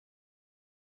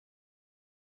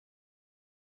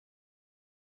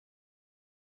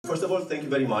First of all, thank you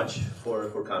very much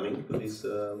for coming to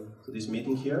this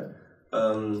meeting here.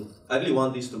 I really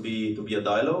want this to be a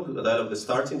dialogue that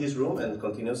starts in this room and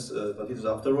continues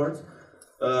afterwards.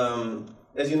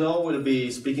 As you know, we'll be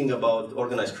speaking about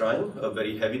organized crime, a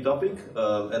very heavy topic,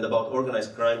 and about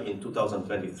organized crime in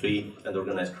 2023 and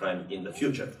organized crime in the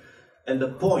future. And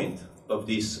the point of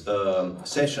this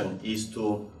session is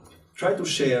to try to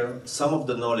share some of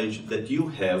the knowledge that you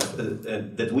have,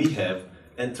 that we have,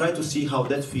 and try to see how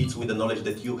that fits with the knowledge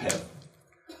that you have.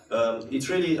 It's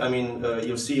really, I mean,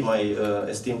 you'll see my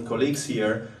esteemed colleagues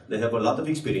here, they have a lot of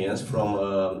experience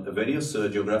from various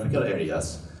geographical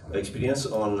areas, experience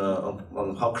on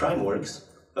how crime works,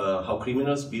 how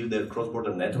criminals build their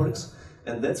cross-border networks,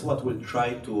 and that's what we'll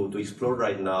try to explore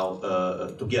right now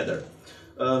together.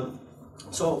 I'm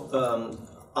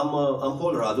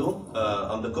Paul Radu.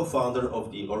 I'm the co-founder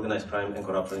of the Organized Crime and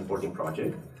Corruption Reporting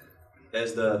Project.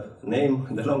 As the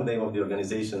long name of the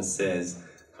organization says,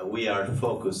 we are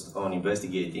focused on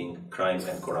investigating crime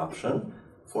and corruption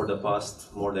for the past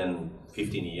more than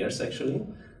 15 years, actually.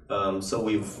 So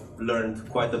we've learned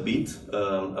quite a bit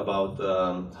about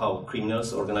how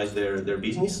criminals organize their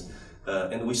business.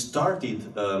 And we started,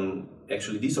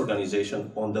 actually, this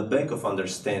organization on the back of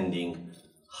understanding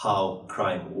how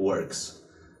crime works.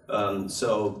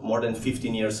 So more than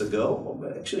 15 years ago,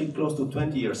 actually close to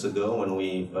 20 years ago, when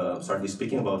we started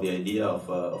speaking about the idea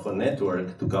of a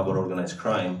network to cover organized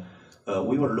crime,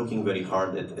 we were looking very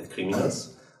hard at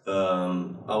criminals.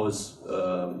 I was,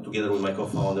 together with my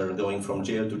co-founder, going from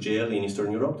jail to jail in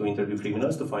Eastern Europe to interview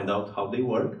criminals to find out how they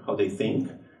work, how they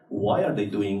think, why are they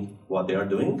doing what they are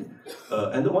doing.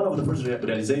 And one of the first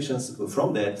realizations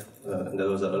from that, and that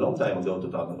was a long time ago,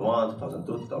 2001,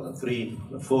 2002, 2003,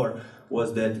 2004,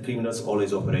 was that criminals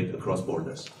always operate across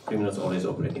borders. Criminals always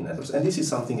operate in networks. And this is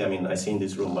something, I mean, I see in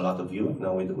this room a lot of you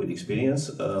now with experience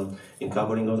in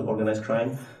covering organized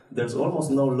crime. There's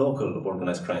almost no local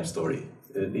organized crime story.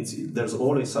 There's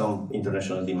always some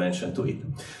international dimension to it.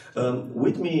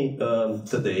 With me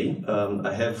today,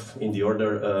 I have in the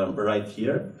order right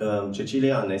here,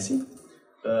 Cecilia Anesi,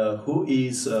 who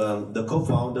is the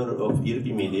co-founder of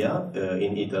IRP Media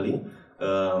in Italy.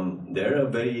 They're a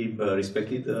very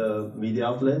respected media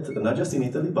outlet, not just in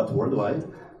Italy, but worldwide,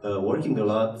 working a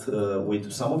lot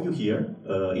with some of you here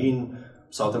in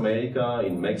South America,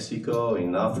 in Mexico,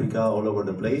 in Africa, all over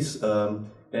the place.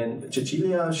 And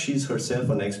Cecilia, she's herself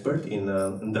an expert in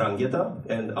 'ndrangheta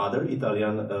and other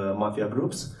Italian mafia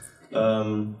groups.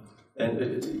 And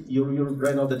you're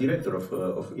right now the director of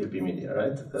IRP Media,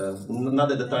 right?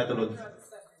 Not at the title of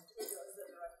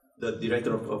the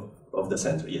director of the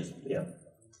center, yes, yeah.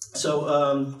 So,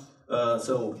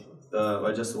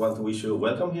 I just want to wish you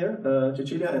welcome here,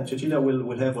 Cecilia, and Cecilia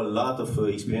will have a lot of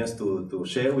experience to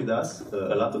share with us,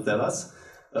 a lot to tell us.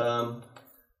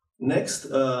 Next,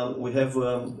 we have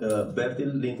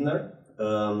Bertil Lindner.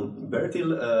 Bertil,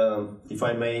 if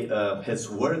I may, has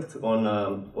worked on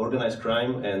organized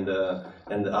crime and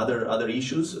other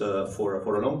issues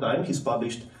for a long time. He's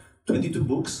published 22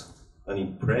 books, an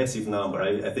impressive number.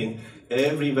 I think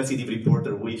every investigative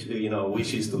reporter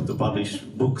wishes to publish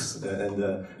books,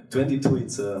 and 22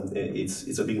 it's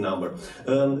a big number.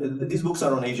 These books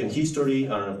are on Asian history,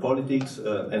 on politics,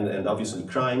 and obviously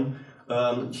crime.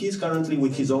 He's currently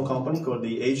with his own company called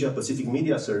the Asia Pacific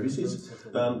Media Services,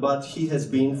 but he has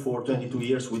been for 22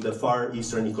 years with the Far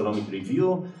Eastern Economic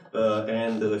Review,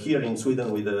 and here in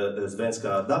Sweden with the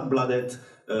Svenska Dagbladet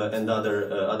and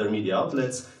other media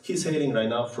outlets. He's hailing right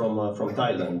now from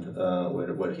Thailand,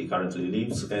 where he currently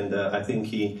lives, and I think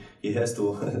he has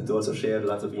to also share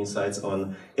lots of insights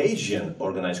on Asian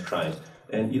organized crime.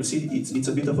 And you see, it's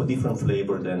a bit of a different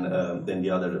flavor than the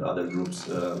other groups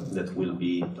that will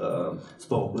be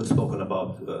spoken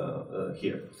about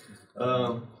here.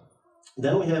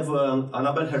 Then we have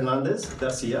Anabel Hernandez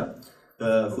Garcia,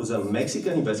 who's a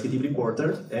Mexican investigative reporter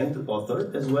and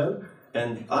author as well.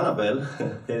 And Anabel,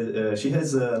 she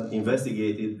has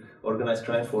investigated organized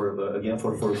crime for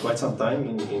quite some time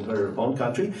in her own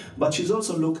country, but she's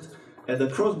also looked at the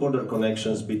cross-border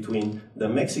connections between the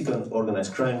Mexican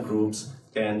organized crime groups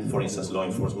and, for instance, law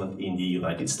enforcement in the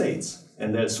United States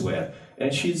and elsewhere.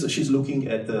 And she's looking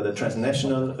at the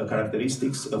transnational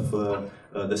characteristics of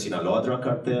the Sinaloa drug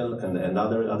cartel and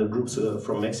other groups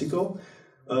from Mexico.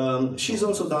 She's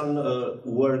also done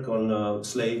work on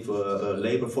slave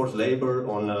labor, forced labor,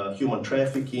 on human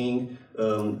trafficking,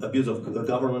 abuse of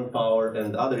government power,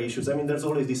 and other issues. I mean, there's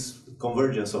always this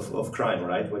convergence of crime,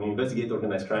 right? When you investigate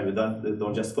organized crime, you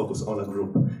don't just focus on a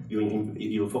group.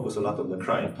 You focus a lot on the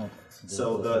crime.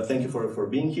 So thank you for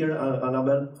being here,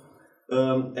 Anabel.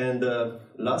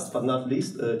 Last but not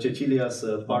least, Cecilia's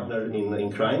partner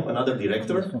in crime, another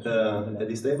director at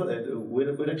this table.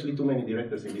 We're actually too many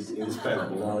directors in this panel.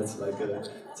 You know, it's like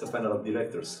it's a panel of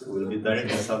directors. We'll be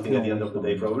directing something at the end of the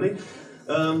day, probably.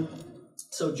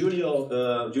 So Giulio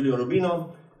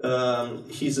Rubino.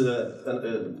 He's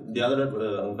another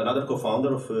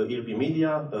co-founder of ERP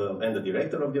Media and the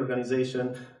director of the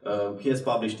organization. He has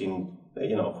published in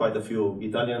quite a few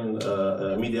Italian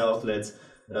media outlets,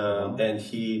 and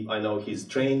I know he's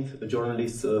trained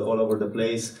journalists all over the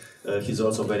place. He's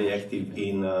also very active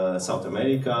in South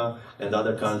America and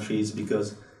other countries,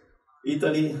 because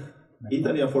Italy,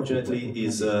 unfortunately,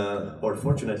 or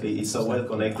fortunately, is so well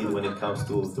connected when it comes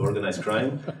to organized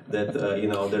crime that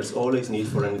there's always need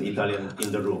for an Italian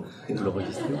in the room,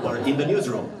 or in the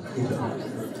newsroom.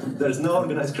 There's no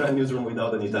organized crime newsroom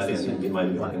without an Italian, in my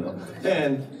view.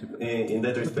 And in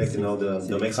that respect,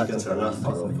 the Mexicans are not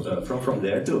far off from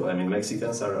there too. I mean,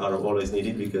 Mexicans are always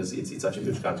needed because it's such a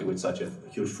huge country with such a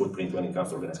huge footprint when it comes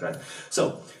to organized crime.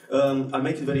 So I'll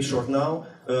make it very short now.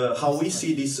 How we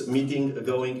see this meeting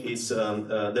going is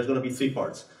there's going to be 3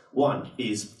 parts. One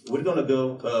is we're going to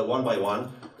go one by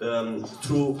one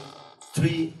through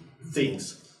 3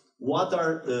 things. What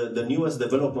are the newest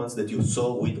developments that you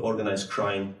saw with organized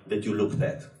crime that you looked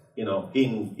at?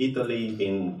 In Italy,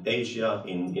 in Asia,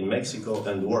 in Mexico,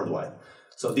 and worldwide.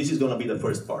 So this is going to be the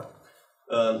first part.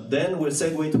 Then we'll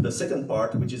segue to the second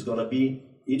part, which is going to be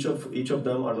each of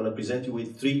them are going to present you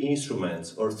with 3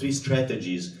 instruments or 3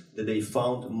 strategies that they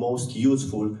found most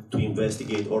useful to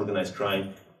investigate organized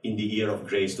crime in the year of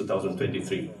grace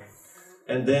 2023.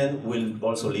 And then we'll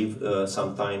also leave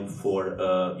some time for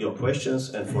your questions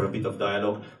and for a bit of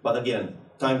dialogue. But again,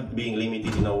 time being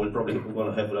limited, we're probably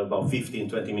going to have about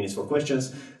 15-20 minutes for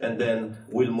questions, and then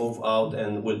we'll move out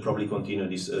and we'll probably continue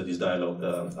this dialogue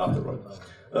afterward.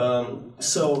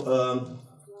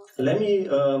 Let me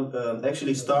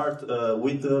actually start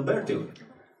with Bertil.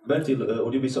 Bertil,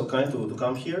 would you be so kind to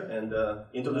come here and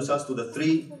introduce us to the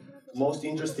 3 most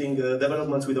interesting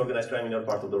developments with organized crime in your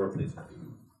part of the world, please?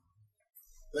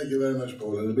 Thank you very much,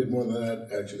 Paul, and a bit more than that,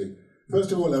 actually.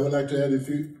 First of all, I would like to add a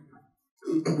few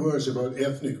words about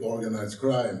ethnic organized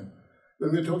crime.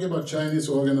 When we're talking about Chinese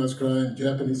organized crime,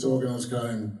 Japanese organized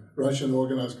crime, Russian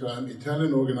organized crime,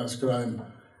 Italian organized crime,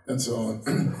 and so on,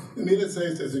 it means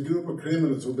there's a group of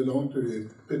criminals who belong to a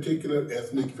particular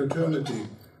ethnic fraternity.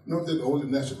 Not that all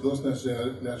those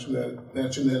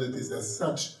nationalities as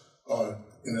such are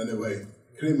in any way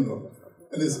criminal.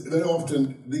 And it's very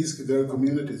often these very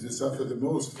communities who suffer the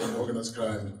most from organized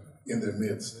crime in their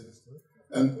midst.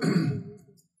 And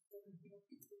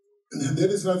there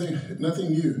is nothing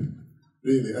new,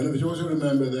 really. And we should also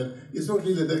remember that it's not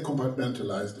really that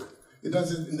compartmentalized. It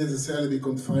doesn't necessarily be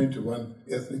confined to one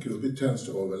ethnic group. It tends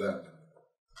to overlap.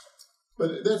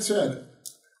 But that said,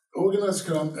 organized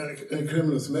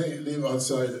criminals may live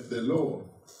outside the law,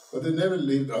 but they never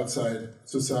lived outside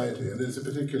society, and this is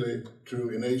particularly true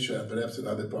in Asia and perhaps in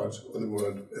other parts of the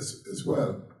world as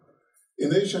well.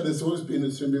 In Asia, there's always been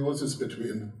a symbiosis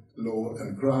between law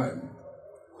and crime.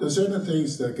 There are certain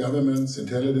things that governments,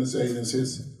 intelligence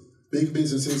agencies, big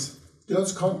businesses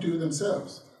just can't do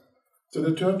themselves. So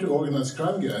they turn to organized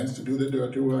crime gangs to do the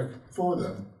dirty work for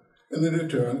them. And in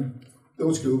return,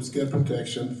 those groups get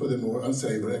protection for the more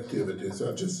unsavory activities,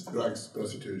 such as drugs,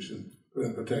 prostitution,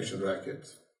 and protection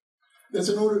rackets. There's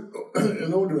an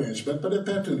old arrangement, but the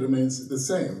pattern remains the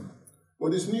same.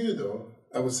 What is new, though,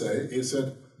 I would say, is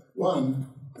that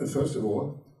first of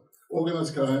all,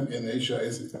 organized crime in Asia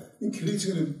is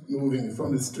increasingly moving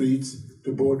from the streets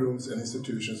to boardrooms and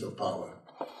institutions of power.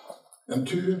 And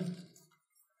 2,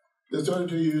 they started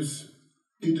to use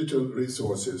digital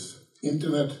resources.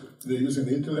 They're using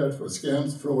the internet for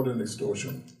scams, fraud, and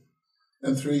extortion.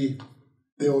 And 3,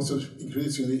 they're also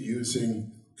increasingly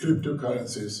using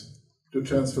cryptocurrencies to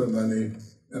transfer money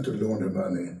and to launder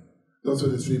money. Those are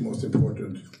the 3 most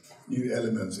important new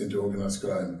elements into organized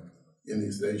crime in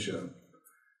East Asia.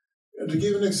 And to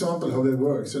give an example how that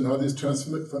works and how this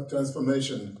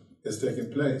transformation has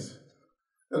taken place,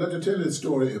 I'd like to tell you a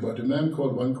story about a man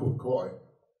called Wan Koi.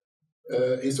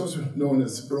 He's also known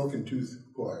as Broken Tooth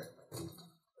Koi.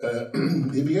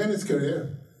 He began his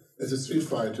career as a street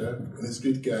fighter in a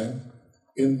street gang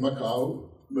in Macau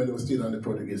when it was still under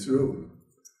Portuguese rule.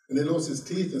 And he lost his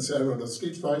teeth in several of the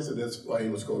street fights, and that's why he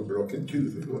was called Broken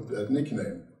Tooth. He got that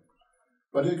nickname.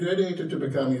 But he graduated to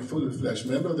becoming a full-fledged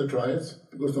member of the triads,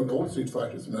 because not all street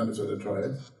fighters are members of the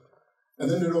triads.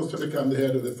 And then he rose to become the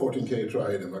head of the 14K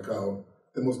triad in Macau,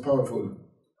 the most powerful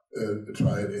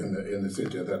triad in the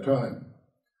city at that time.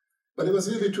 But he was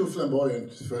really too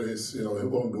flamboyant for his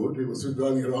own good. He was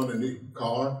driving around in a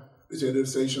car which had a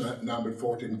station number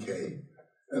 14K,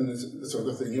 and this sort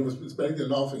of thing. He was basically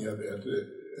laughing at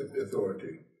the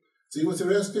authority. So he was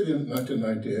arrested in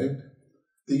 1998,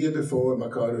 the year before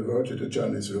Macau reverted to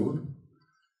Chinese rule,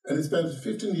 and he spent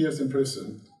 15 years in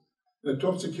prison in a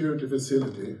top security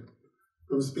facility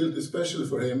that was built especially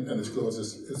for him and his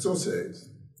closest associates.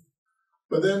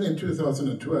 But then in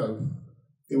 2012,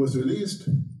 he was released,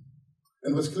 and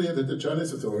it was clear that the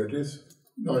Chinese authorities,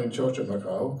 now in charge of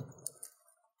Macau,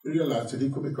 realized that he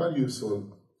could be quite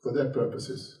useful for their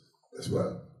purposes as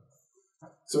well.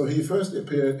 So he first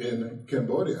appeared in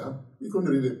Cambodia. He couldn't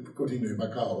really continue in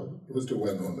Macau. It was too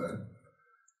well known there.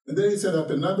 And then he set up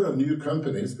a number of new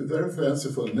companies with very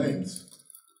fanciful names,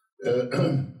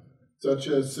 such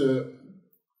as the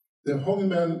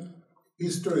Hongmen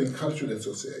History and Cultural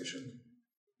Association,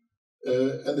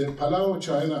 and the Palau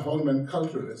China Hongmen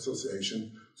Cultural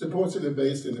Association, supposedly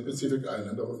based in the Pacific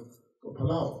island of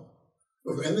Palau.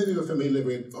 If any of you are familiar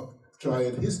with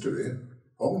triad history,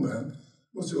 Hongmen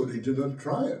was the original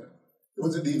triad. He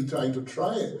wasn't even trying to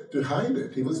try it, to hide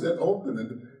it. He was that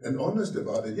open and honest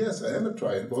about it. Yes, I am a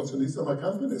triad boss, and these are my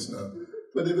companies now.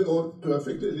 But they were all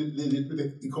perfectly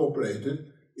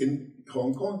incorporated in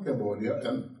Hong Kong, Cambodia,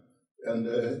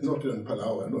 and not in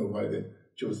Palau. I don't know why they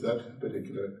chose that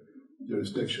particular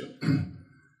jurisdiction.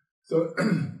 So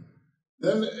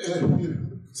then he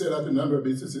set up a number of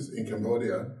businesses in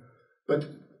Cambodia, but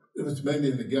it was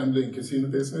mainly in the gambling casino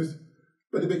business,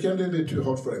 but it became a little bit too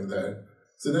hot for him there.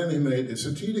 So then he made a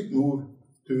strategic move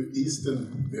to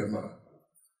eastern Myanmar,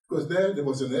 because there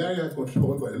was an area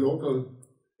controlled by a local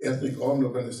ethnic armed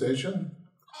organization,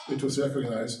 which was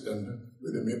recognized by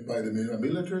the Myanmar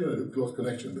military and a close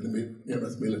connection with the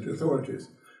Myanmar's military authorities.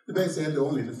 They basically had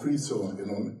only the free zone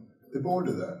on the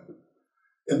border there.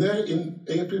 And there in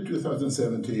April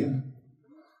 2017,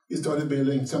 he started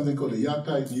building something called the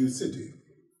Yatai New City.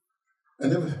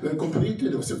 And when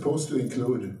completed, it was supposed to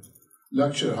include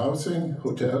luxury housing,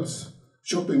 hotels,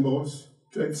 shopping malls,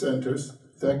 trade centers,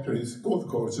 factories, golf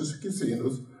courses,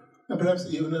 casinos, and perhaps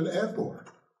even an airport.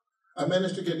 I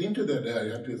managed to get into that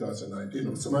area in 2019. I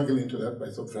was smuggled into that by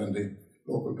some friendly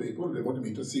local people. They wanted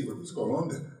me to see what was going on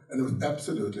there, and it was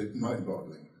absolutely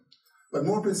mind-boggling. But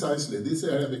more precisely, this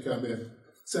area became a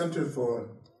center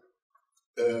for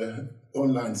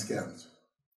online scams.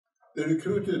 They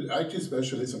recruited IT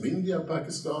specialists from India,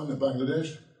 Pakistan, and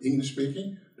Bangladesh,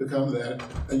 English-speaking, to come there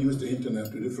and use the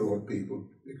internet to defraud people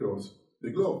across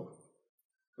the globe.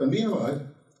 But meanwhile,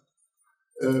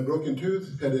 Broken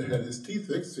Tooth had his teeth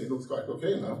fixed. He looks quite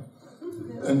okay now.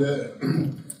 And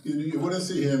you wouldn't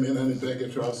see him in any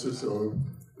baggy trousers or,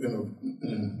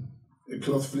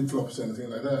 cloth flip-flops or anything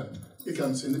like that. He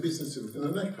comes in a business suit and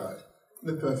a necktie,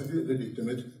 and a perfectly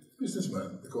legitimate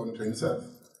businessman, according to himself.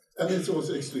 And it's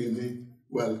also extremely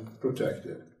well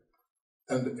protected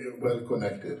and well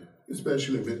connected,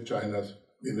 especially with China's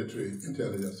military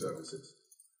intelligence services.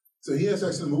 So he has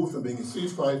actually moved from being a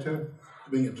street fighter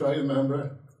to being a trial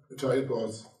member, a trial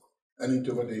boss, and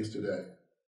into what he is today.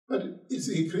 But is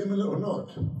he a criminal or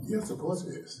not? Yes, of course he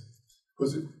is.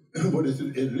 Because what is a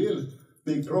real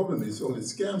big problem is all the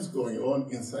scams going on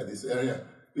inside this area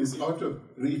is out of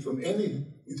reach from any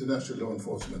international law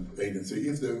enforcement agency,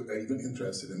 if they're even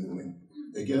interested in moving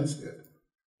against it.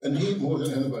 And he, more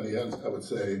than anybody else, I would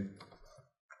say,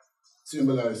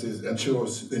 symbolizes and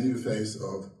shows the new face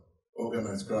of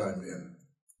organized crime in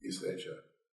East Asia.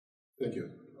 Thank you.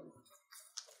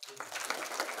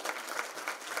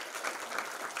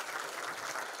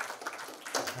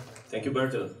 Thank you,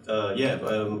 Bertil.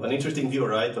 An interesting view,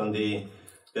 right, on the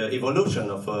evolution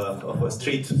of a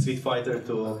street fighter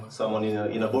to someone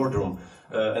in a boardroom.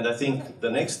 And I think the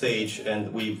next stage,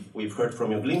 and we've heard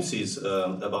from your glimpses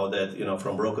about that,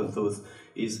 from Broken Tooth,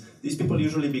 is these people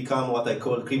usually become what I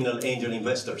call criminal angel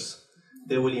investors.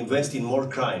 They will invest in more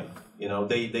crime.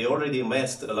 They already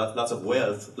amassed lots of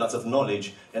wealth, lots of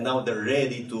knowledge, and now they're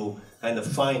ready to kind of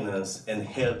finance and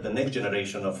help the next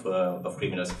generation of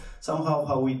criminals. Somehow,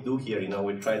 how we do here,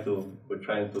 we're trying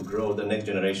to grow the next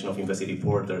generation of investigative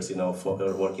reporters,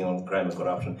 working on crime and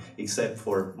corruption, except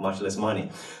for much less money.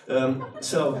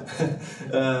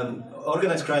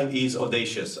 Organized crime is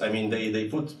audacious. I mean, they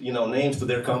put names to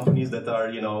their companies that are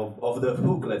off the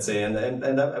hook, let's say,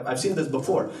 and I've seen this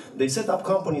before. They set up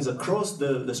companies across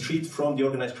the street from the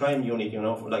organized crime unit.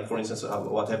 Like for instance,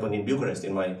 what happened in Bucharest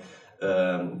in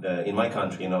my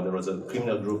country. There was a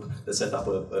criminal group that set up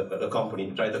a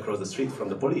company right across the street from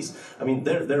the police. I mean,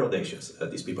 they're audacious,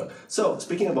 these people. So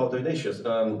speaking about audacious,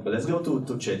 let's go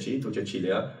to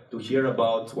Cecilia to hear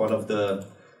about one of the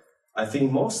I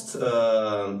think most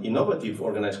innovative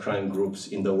organized crime groups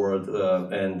in the world,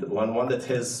 and one that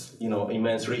has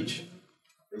immense reach.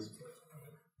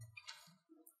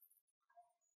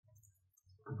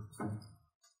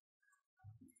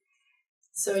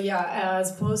 So yeah,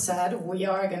 as Paul said, we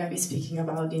are going to be speaking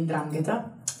about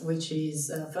 'Ndrangheta, which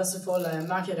is, first of all, a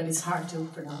mafia that is hard to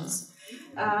pronounce.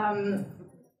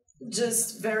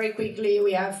 Just very quickly,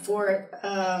 we have four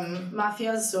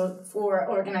mafias, so four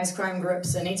organized crime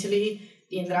groups in Italy: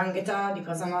 the 'Ndrangheta, the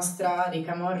Cosa Nostra, the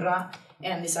Camorra,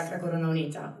 and the Sacra Corona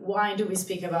Unita. Why do we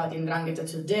speak about 'Ndrangheta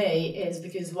today is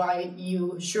because while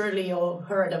you surely all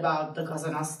heard about the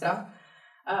Cosa Nostra,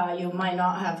 you might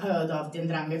not have heard of the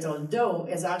 'Ndrangheta, although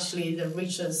it's actually the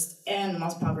richest and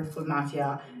most powerful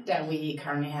mafia that we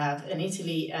currently have in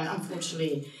Italy, and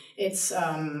unfortunately, it's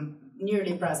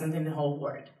nearly present in the whole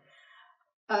world.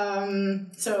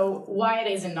 So why it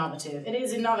is innovative? It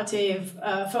is innovative,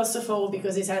 first of all,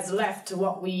 because it has left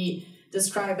what we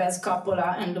describe as Coppola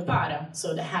and Lupara,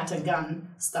 so the hat and gun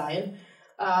style.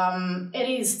 It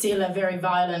is still a very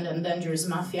violent and dangerous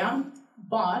mafia,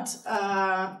 but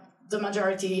the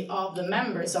majority of the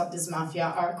members of this mafia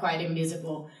are quite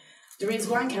invisible. There is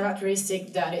one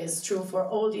characteristic that is true for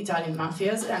all the Italian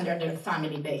mafias, and they're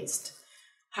family-based.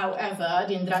 However,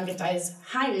 the 'Ndrangheta is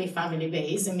highly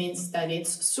family-based. It means that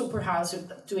it's super hard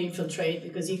to infiltrate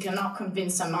because you cannot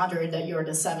convince a mother that you're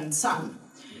the seventh son.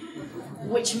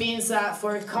 Which means that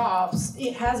for cops,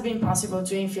 it has been possible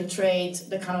to infiltrate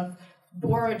the kind of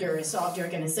borders of the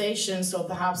organization. So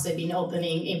perhaps they've been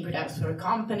opening import-export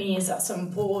companies at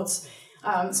some ports,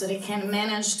 so they can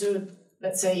manage to,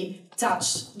 let's say,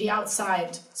 touch the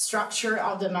outside structure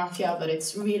of the mafia, but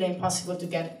it's really impossible to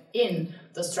get in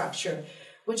the structure.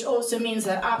 Which also means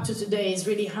that up to today is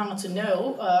really hard to know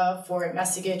for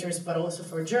investigators, but also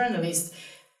for journalists,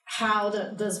 how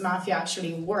this mafia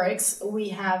actually works. We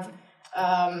have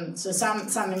so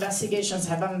some investigations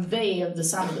have unveiled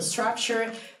some of the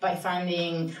structure by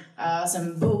finding some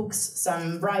books,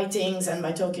 some writings, and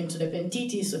by talking to the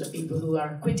pentiti, so the people who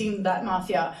are quitting that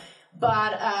mafia.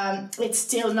 But it's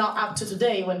still not up to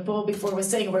today. When Paul before was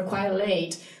saying we're quite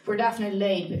late, we're definitely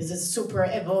late because it's super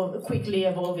quickly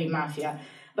evolving mafia.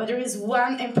 But there is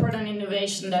one important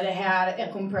innovation that it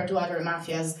had compared to other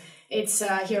mafias. It's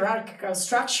a hierarchical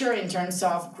structure in terms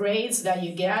of grades that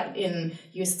you get.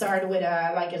 You start with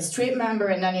like a street member,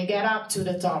 and then you get up to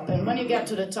the top. And when you get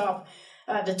to the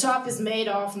top is made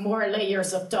of more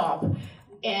layers of top.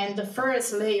 And the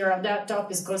first layer of that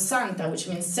top is called Santa, which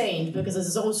means saint, because this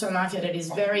is also a mafia that is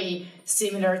very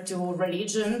similar to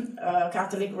religion,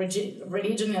 Catholic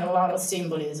religion, and a lot of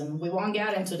symbolism. We won't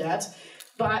get into that.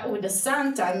 But with the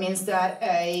Santa, it means that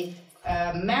a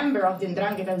member of the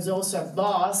 'Ndrangheta is also a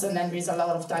boss, and then there is a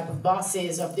lot of type of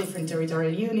bosses of different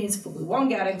territorial units, but we won't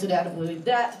get into that. With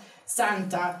that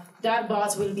Santa, that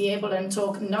boss will be able to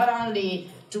talk not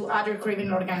only to other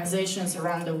criminal organizations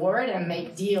around the world and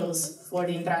make deals for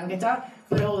the 'Ndrangheta,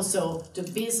 but also to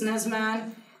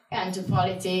businessmen and to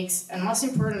politics, and most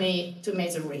importantly, to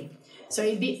masonry. So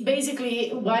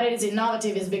basically, what is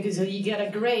innovative is because you get a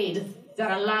grade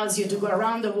that allows you to go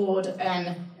around the world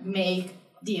and make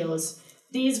deals.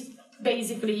 These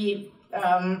basically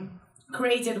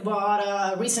created what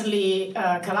recently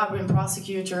Calabrian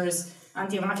prosecutors,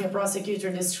 anti-mafia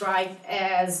prosecutors described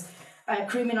as a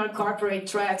criminal corporate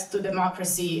threat to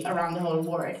democracy around the whole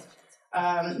world.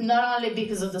 Not only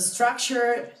because of the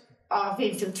structure of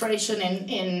infiltration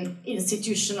in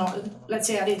institutional, let's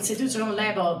say at institutional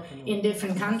level in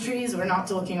different countries. We're not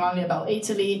talking only about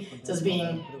Italy. There's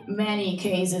been many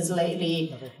cases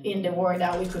lately in the world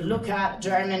that we could look at: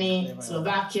 Germany,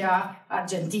 Slovakia,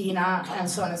 Argentina, and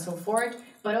so on and so forth,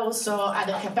 but also at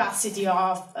the capacity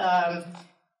of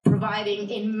providing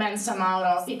immense amount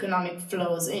of economic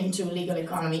flows into legal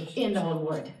economy in the whole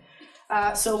world.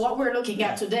 So what we're looking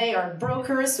at today are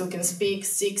brokers who can speak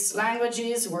 6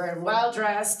 languages, who are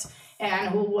well-dressed, and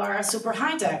who are super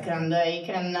high-tech, and they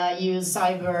can use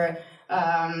cyber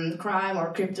crime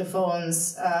or crypto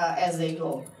phones as they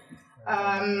go.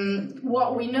 What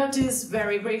we notice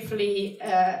very briefly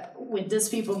with these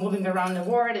people moving around the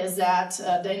world is that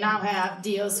they now have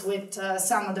deals with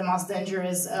some of the most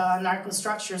dangerous narco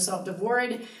structures of the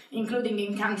world, including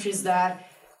in countries that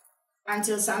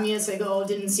until some years ago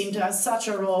didn't seem to have such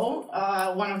a role.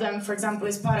 One of them, for example,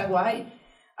 is Paraguay,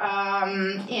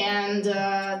 and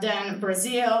then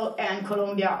Brazil and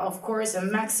Colombia, of course,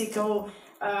 and Mexico.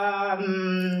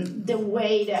 The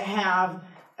way they have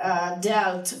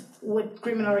dealt with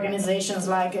criminal organizations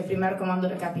like Primer Comando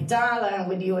de Capital and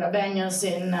with the Urabeños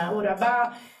in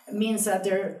Urabá means that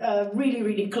they're really,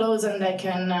 really close and they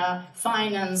can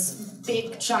finance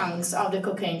big chunks of the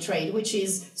cocaine trade, which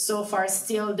is so far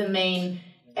still the main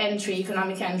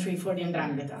economic entry for the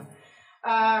 'Ndrangheta.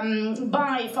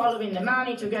 By following the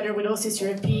money together with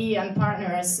OCCRP and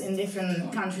partners in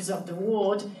different countries of the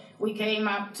world, we came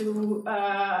up to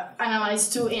analyze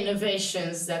two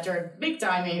innovations that are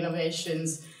big-time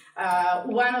innovations.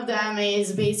 One of them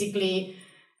is basically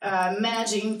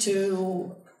managing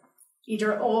to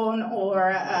either own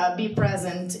or be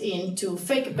present into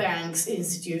fake banks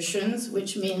institutions,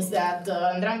 which means that the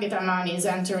 'Ndrangheta money is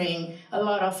entering a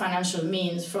lot of financial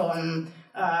means from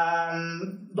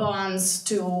bonds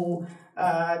to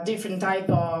different type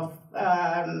of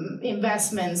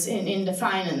investments in the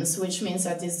finance, which means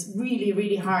that it's really,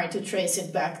 really hard to trace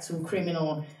it back to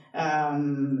criminal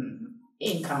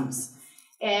incomes.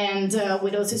 And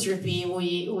with OCCRP,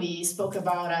 we spoke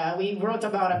about, we wrote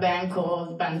about a bank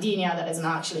called Bandinia that is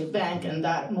not actually a bank, and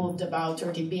that moved about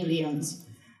 30 billion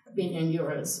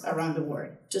euros around the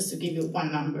world, just to give you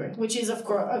one number, which is of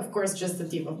course just the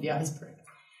tip of the iceberg.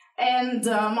 And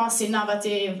the most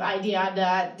innovative idea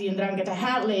that the 'Ndrangheta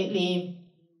had lately,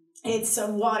 it's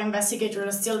what investigators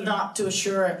are still not too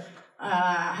sure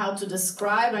how to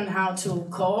describe and how to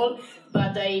call,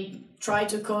 but they try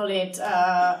to call it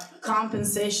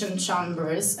compensation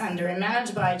chambers, and they're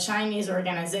managed by Chinese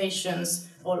organizations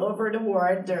all over the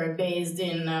world. They're based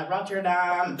in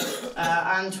Rotterdam,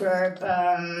 Antwerp,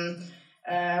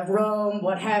 Rome,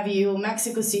 what have you,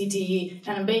 Mexico City,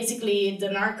 and basically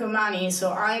the narco money.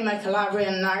 So I'm a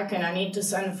Calabrian narco and I need to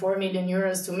send 4 million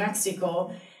euros to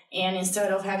Mexico, and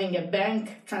instead of having a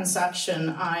bank transaction,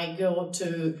 I go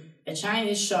to a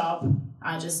Chinese shop,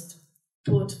 I just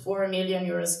put 4 million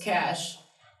euros cash,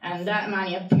 and that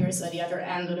money appears at the other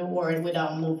end of the world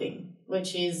without moving,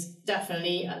 which is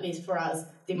definitely, at least for us,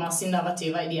 the most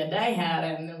innovative idea they had,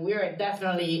 and we're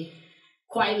definitely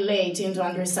quite late into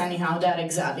understanding how that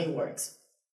exactly works.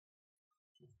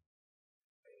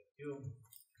 Thank you.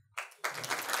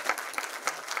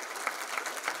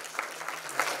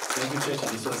 Thank you, Ceci.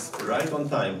 This was right on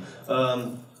time.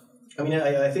 I mean,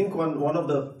 I think one of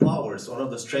the powers, one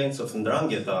of the strengths of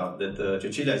 'Ndrangheta that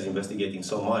Cecilia is investigating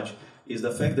so much is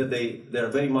the fact that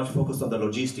they're very much focused on the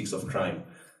logistics of crime.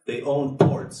 They own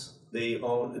ports. They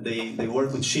work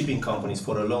with shipping companies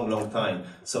for a long, long time.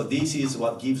 So this is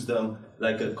what gives them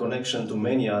like a connection to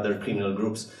many other criminal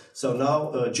groups. So now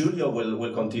Giulio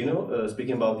will continue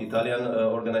speaking about Italian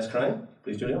organized crime.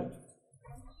 Please, Giulio.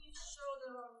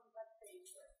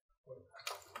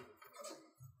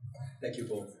 Thank you,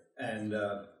 Paul. And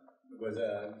it was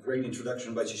a great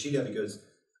introduction by Cecilia, because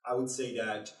I would say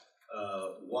that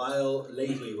while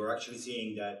lately we're actually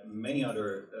seeing that many other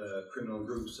criminal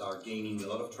groups are gaining a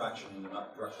lot of traction in the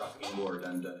drug trafficking world,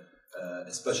 and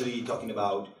especially talking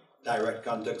about direct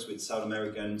contacts with South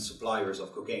American suppliers of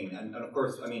cocaine. And of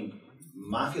course, I mean,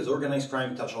 mafias, organized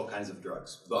crime touch all kinds of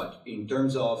drugs, but in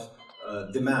terms of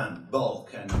demand, bulk,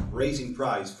 and raising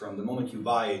price from the moment you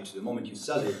buy it to the moment you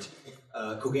sell it,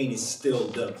 cocaine is still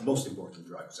the most important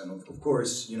drugs. And of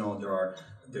course, you know,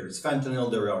 there's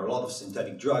fentanyl, there are a lot of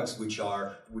synthetic drugs which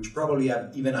probably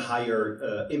have even a higher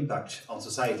impact on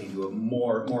society, do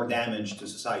more damage to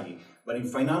society. But in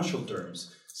financial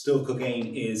terms, still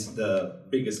cocaine is the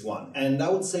biggest one. And I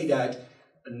would say that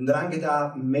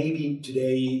 'Ndrangheta maybe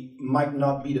today might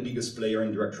not be the biggest player in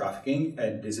drug trafficking,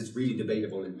 and this is really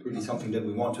debatable. It's really something that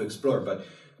we want to explore, but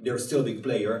they're still a big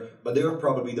player, but they are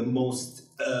probably the most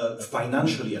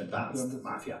financially advanced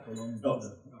mafia.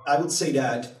 I would say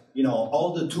that, you know, all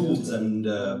the tools and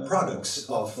products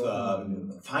of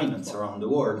finance around the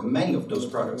world, many of those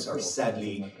products are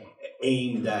sadly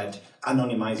aimed at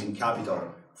anonymizing capital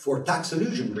for tax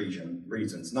illusion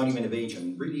reasons, not even evasion,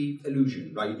 really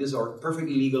illusion, right? These are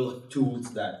perfectly legal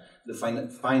tools that the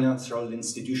financial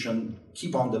institutions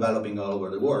keep on developing all over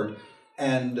the world,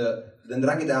 and the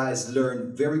 'Ndrangheta has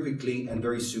learned very quickly and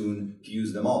very soon to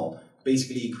use them all,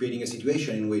 basically creating a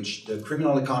situation in which the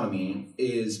criminal economy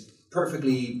is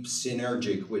perfectly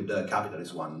synergic with the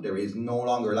capitalist one. There is no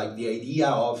longer like the idea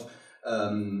of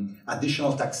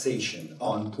additional taxation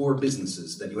on poor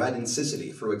businesses that you had in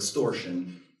Sicily through extortion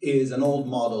is an old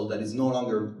model that is no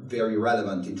longer very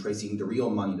relevant in tracing the real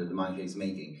money that the mafia is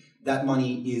making. That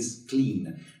money is clean.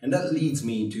 And that leads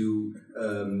me to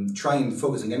try and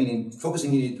focusing. I mean,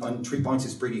 focusing it on 3 points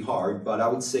is pretty hard, but I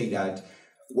would say that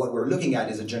what we're looking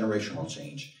at is a generational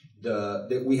change.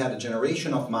 We had a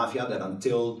generation of mafia that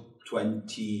until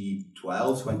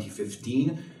 2012,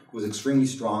 2015 was extremely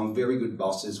strong, very good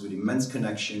bosses with immense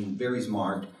connection, very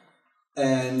smart.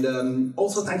 And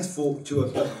also thanks to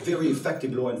a very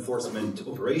effective law enforcement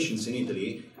operations in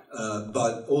Italy,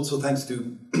 but also thanks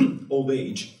to old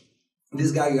age,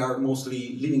 these guys are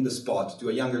mostly leaving the spot to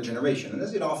a younger generation. And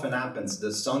as it often happens,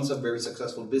 the sons of very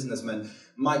successful businessmen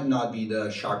might not be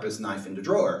the sharpest knife in the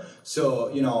drawer. So,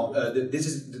 you know, this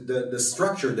is the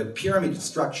structure, the pyramid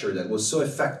structure that was so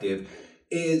effective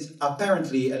is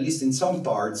apparently, at least in some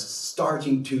parts,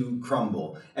 starting to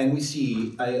crumble. And we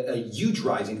see a huge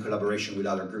rise in collaboration with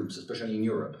other groups, especially in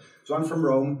Europe. So I'm from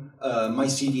Rome. My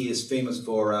city is famous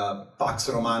for Pax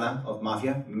Romana of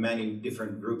mafia. Many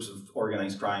different groups of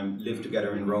organized crime live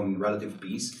together in Rome in relative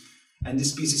peace. And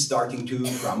this peace is starting to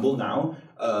crumble now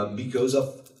because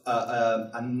of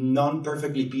a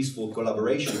non-perfectly peaceful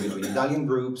collaboration between Italian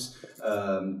groups,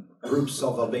 groups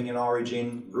of Albanian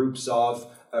origin, groups of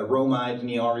Roma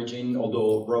ethnic origin,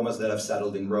 although Romas that have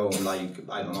settled in Rome, like,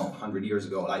 I don't know, 100 years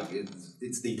ago, like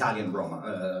it's the Italian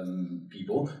Roma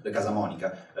people, the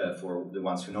Casamonica, for the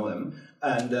ones who know them.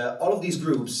 And all of these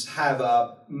groups have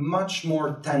a much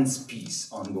more tense peace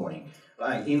ongoing.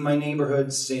 Like in my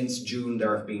neighborhood, since June,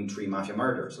 there have been 3 mafia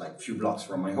murders, like a few blocks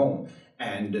from my home.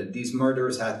 And these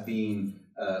murders have been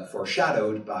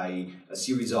foreshadowed by a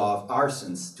series of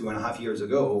arsons 2.5 years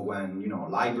ago when, you know,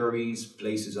 libraries,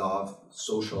 places of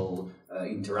social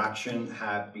interaction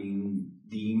have been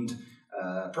deemed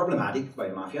problematic by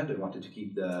the mafia. They wanted to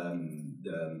keep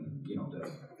the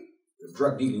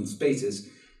drug dealing spaces.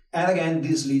 And again,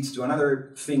 this leads to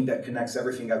another thing that connects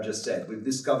everything I've just said. We've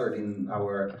discovered in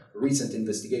our recent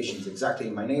investigations, exactly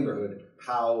in my neighborhood,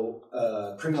 how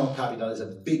criminal capital is a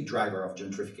big driver of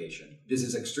gentrification. This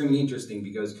is extremely interesting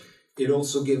because it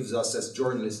also gives us as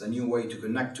journalists a new way to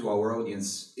connect to our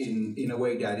audience in a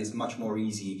way that is much more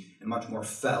easy and much more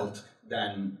felt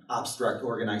than abstract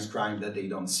organized crime that they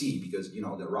don't see, because, you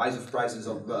know, the rise of prices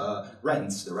of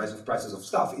rents, the rise of prices of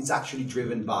stuff is actually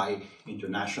driven by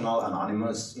international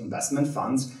anonymous investment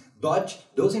funds. But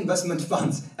those investment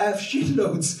funds have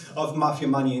shitloads of mafia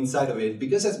money inside of it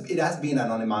because it has been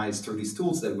anonymized through these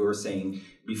tools that we were saying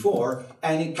before,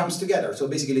 and it comes together. So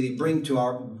basically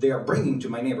they are bringing to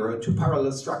my neighborhood 2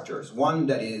 parallel structures. One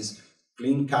that is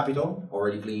clean capital,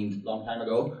 already cleaned long time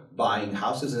ago, buying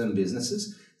houses and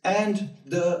businesses, and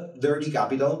the dirty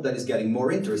capital that is getting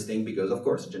more interesting because, of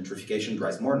course, gentrification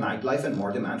drives more nightlife and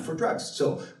more demand for drugs.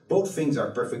 So both things are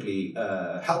perfectly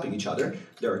helping each other.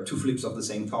 There are 2 flips of the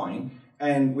same coin,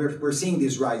 and we're seeing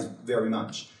this rise very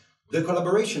much. The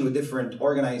collaboration with different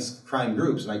organized crime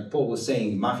groups, like Paul was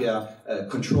saying, mafia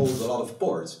controls a lot of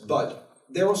ports, but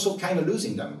they're also kind of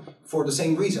losing them for the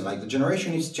same reason. Like, the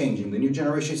generation is changing, the new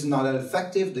generation is not as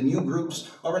effective, the new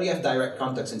groups already have direct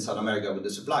contacts in South America with the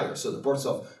suppliers. So the ports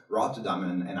of Rotterdam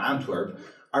and Antwerp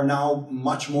are now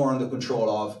much more under control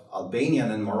of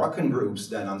Albanian and Moroccan groups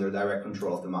than under direct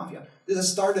control of the mafia. This has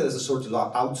started as a sort of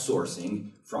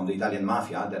outsourcing from the Italian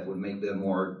mafia that would make the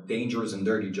more dangerous and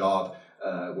dirty job,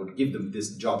 would give them this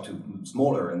job to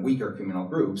smaller and weaker criminal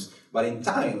groups. But in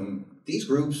time, these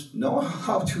groups know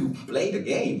how to play the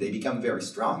game. They become very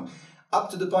strong,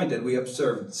 up to the point that we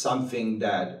observed something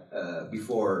that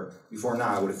before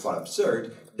now I would have thought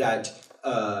absurd, that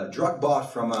drug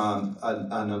bought from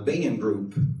an Albanian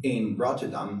group in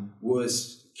Rotterdam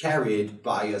was carried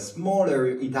by a smaller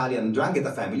Italian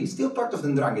 'ndrangheta family, still part of the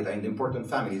 'ndrangheta in the important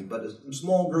families, but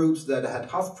small groups that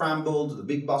had half crumbled, the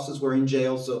big bosses were in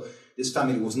jail, so this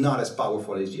family was not as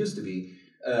powerful as it used to be.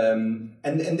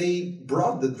 And they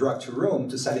brought the drug to Rome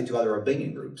to sell it to other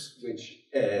Albanian groups, which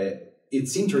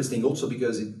it's interesting also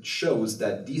because it shows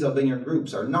that these Albanian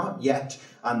groups are not yet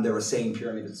under the same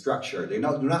pyramid structure. They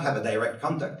do not have a direct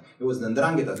contact. It was the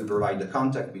 'ndrangheta to provide the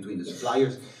contact between the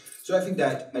suppliers. So I think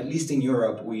that, at least in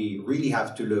Europe, we really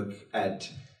have to look at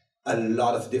a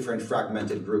lot of different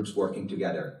fragmented groups working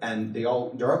together. And they're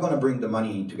all going to bring the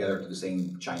money together to the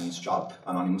same Chinese shop,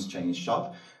 anonymous Chinese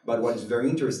shop. But what is very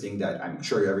interesting, that I'm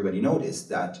sure everybody noticed,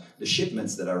 that the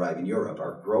shipments that arrive in Europe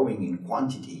are growing in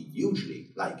quantity hugely.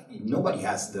 Like, nobody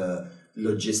has the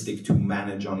logistic to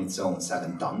manage on its own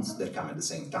 7 tons that come at the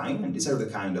same time. And these are the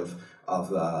kind of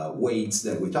weights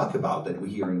that we talk about, that we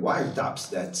hear in wiretaps,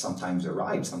 that sometimes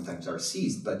arrive, sometimes are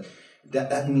seized. But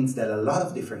that means that a lot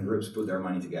of different groups put their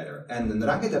money together. And the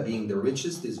 'ndrangheta, being the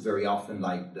richest, is very often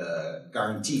like the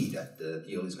guarantee that the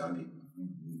deal is going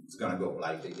to go.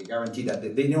 Like, they guarantee that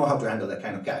they know how to handle that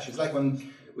kind of cash. It's like when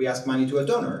we ask money to a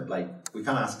donor. Like, we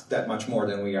can't ask that much more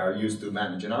than we are used to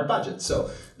managing our budget. So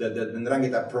the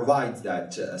 'ndrangheta provides that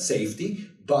safety,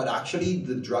 but actually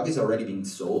the drug is already being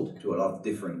sold to a lot of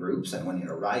different groups, and when it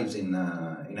arrives in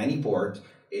any port,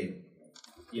 it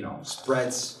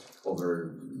spreads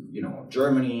over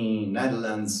Germany,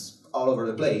 Netherlands, all over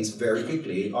the place very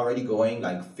quickly, already going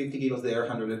like 50 kilos there,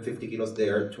 150 kilos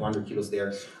there, 200 kilos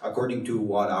there, according to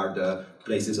what are the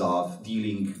places of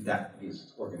dealing that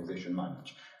this organization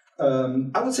manage.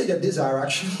 I would say that these are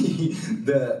actually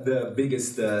the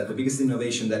biggest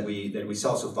innovation that we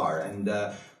saw so far, and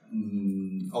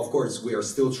of course we are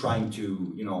still trying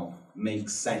to make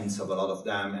sense of a lot of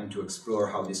them and to explore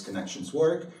how these connections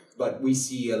work. But we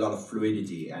see a lot of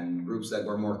fluidity, and groups that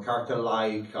were more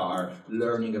cartel-like are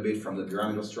learning a bit from the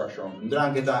pyramidal structure of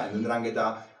Ndrangheta, and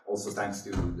Ndrangheta, also thanks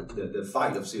to the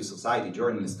fight of civil society,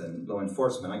 journalists, and law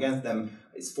enforcement against them,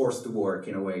 is forced to work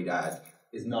in a way that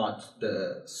is not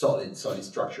the solid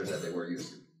structure that they were used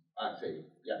to. I'd say,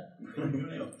 yeah.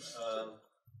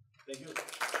 Thank you.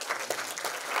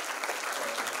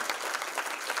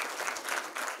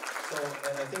 So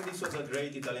I think this was a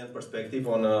great Italian perspective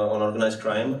on organized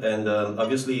crime, and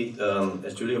obviously,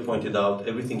 as Giulio pointed out,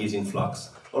 everything is in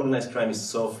flux. Organized crime is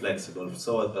so flexible,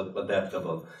 so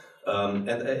adaptable. And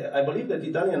I believe that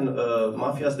Italian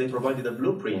mafias, they provided a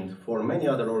blueprint for many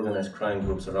other organized crime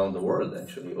groups around the world,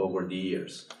 actually, over the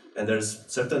years. And there's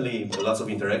certainly lots of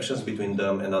interactions between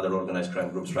them and other organized crime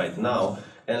groups right now.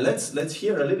 And let's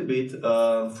hear a little bit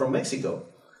from Mexico.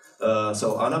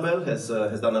 So Annabelle has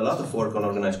done a lot of work on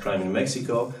organized crime in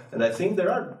Mexico, and I think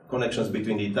there are connections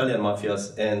between the Italian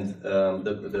mafias and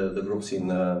the groups in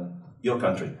your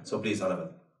country. So please,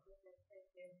 Annabelle.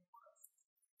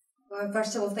 Well,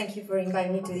 first of all, thank you for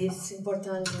inviting me to this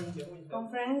important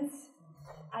conference.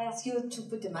 I ask you to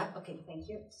put the map. Okay, thank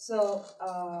you. So,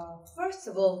 first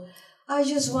of all, I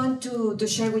just want to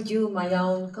share with you my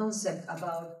own concept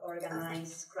about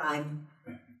organized crime.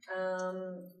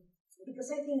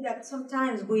 Because I think that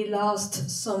sometimes we lost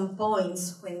some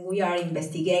points when we are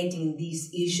investigating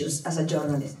these issues as a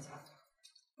journalist.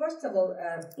 First of all,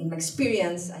 in my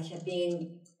experience, I have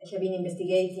been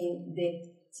investigating the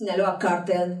Sinaloa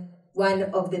cartel, one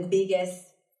of the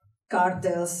biggest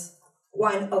cartels,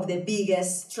 one of the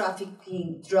biggest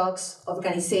trafficking drugs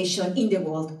organization in the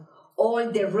world.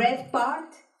 All the red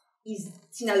part is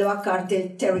Sinaloa cartel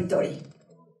territory.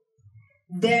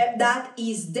 That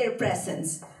is their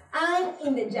presence. And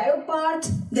in the yellow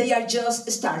part, they are just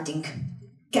starting.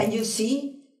 Can you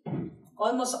see?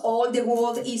 Almost all the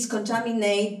world is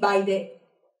contaminated by the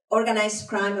organized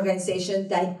crime organization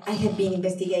that I have been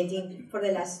investigating for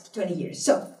the last 20 years.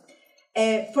 So,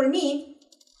 for me,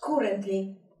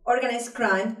 currently, organized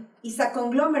crime is a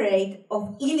conglomerate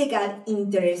of illegal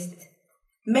interests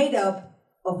made up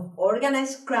of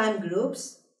organized crime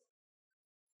groups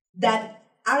that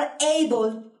are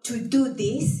able to do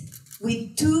this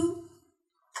with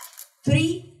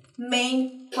 3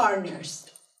 main partners.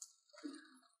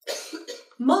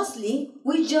 Mostly,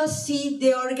 we just see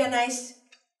the organized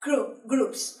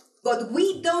groups, but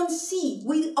we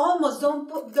almost don't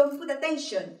put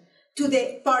attention to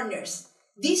the partners.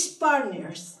 These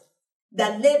partners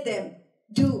that let them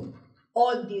do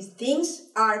all these things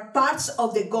are parts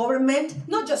of the government,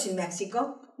 not just in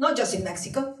Mexico,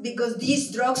 because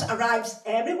these drugs arrives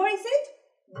everywhere, is it?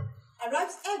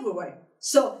 Arrives everywhere.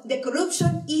 So the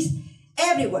corruption is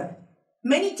everywhere.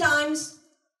 Many times,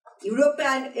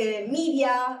 European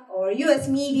media or US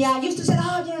media used to say,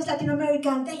 oh yes, Latin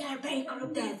American, they are very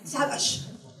corrupted, savage,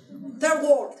 third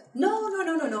world.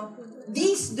 No.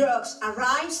 These drugs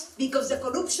arise because the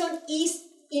corruption is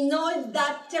in all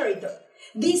that territory.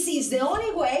 This is the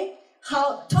only way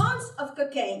how tons of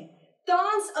cocaine,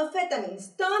 tons of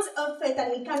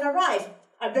fentanyl can arrive.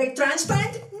 Are they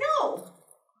transparent? No.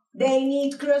 They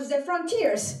need to cross the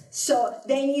frontiers, so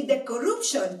they need the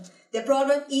corruption. The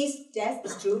problem is, yes,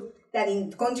 it's true, that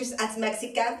in countries as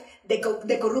Mexico,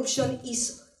 the corruption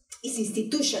is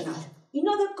institutional. In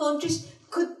other countries,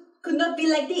 could not be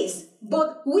like this.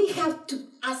 But we have to,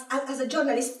 as a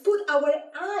journalist, put our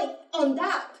eye on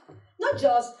that. Not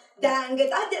just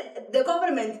the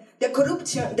government, the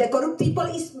corrupt people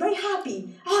is very happy.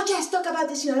 Oh yes, talk about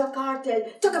the Sinaloa cartel,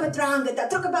 talk about Ndrangheta,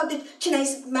 talk about the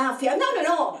Chinese mafia.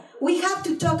 No. We have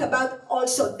to talk about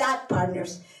also that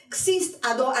partners. Exists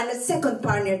and a second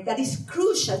partner that is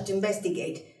crucial to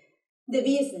investigate, the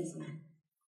businessman.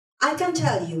 I can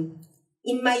tell you,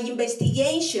 in my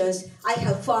investigations, I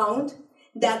have found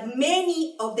that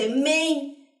many of the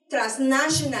main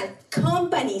transnational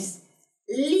companies,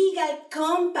 legal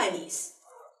companies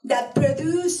that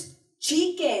produce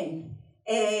chicken,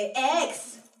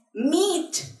 eggs,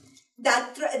 meat,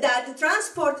 that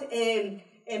transport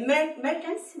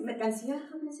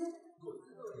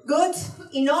goods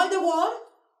in all the world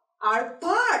are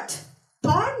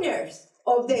partners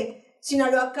of the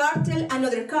Sinaloa cartel and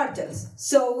other cartels.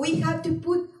 So we have to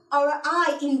put our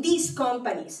eye in these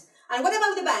companies. And what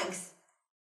about the banks?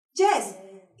 Yes,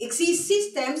 exist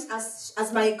systems,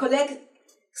 as my colleague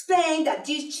explained, that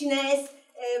these Chinese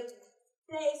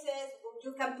places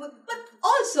you can put, but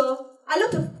also a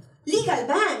lot of legal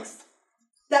banks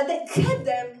that they help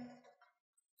them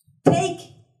take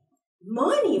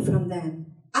money from them.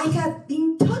 I have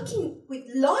been talking with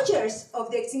lawyers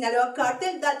of the Sinaloa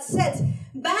cartel that said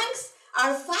banks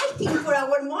are fighting for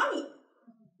our money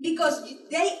because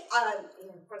they are,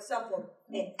 for example,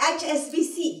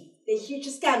 HSBC, the huge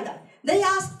scandal. They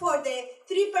asked for the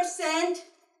 3%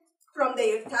 from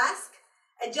their task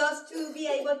just to be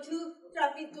able to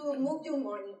traffic to move your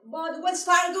money. But Wells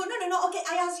Fargo, no, okay,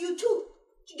 I ask you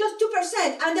just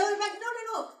 2%. And they were like,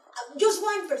 no, just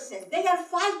 1%. They are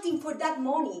fighting for that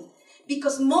money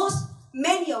because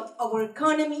many of our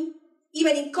economy,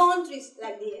 even in countries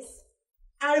like this,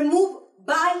 are moved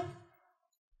by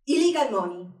illegal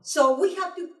money. So we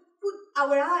have to put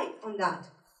our eye on that.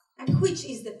 And which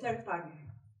is the third partner?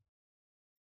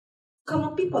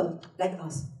 Common people like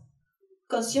us,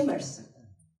 consumers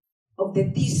of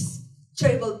these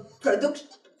terrible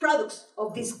products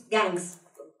of these gangs,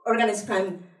 organized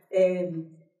crime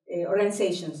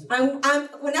organizations. And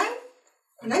when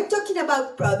I'm talking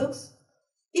about products,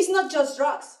 it's not just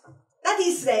drugs. That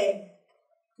is a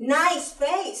nice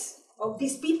face of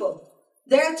these people.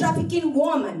 They are trafficking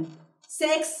women,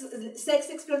 sex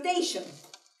exploitation,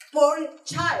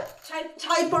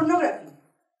 child pornography.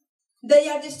 They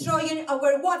are destroying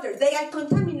our water. They are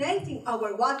contaminating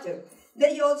our water.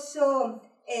 They also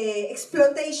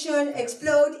explode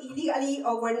illegally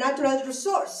our natural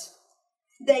resource.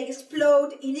 They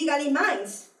explode illegally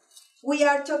mines. We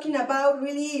are talking about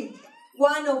really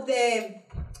one of the,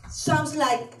 sounds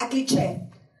like a cliche.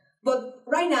 But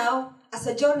right now, as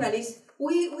a journalist,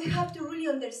 we have to really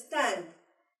understand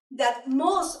that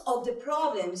most of the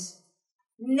problems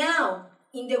now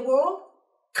in the world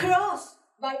cross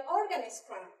by organized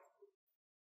crime.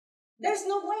 There's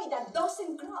no way that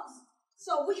doesn't cross.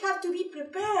 So we have to be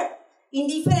prepared in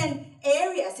different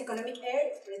areas, economic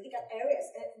areas, political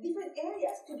areas, different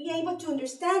areas, to be able to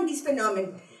understand this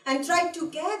phenomenon and try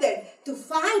together to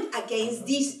fight against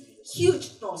this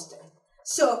huge monster.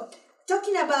 So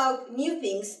talking about new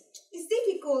things, it's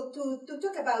difficult to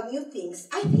talk about new things.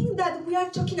 I think that we are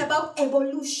talking about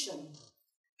evolution.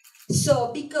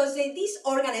 So because this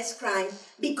organized crime,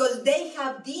 because they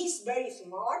have these very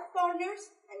smart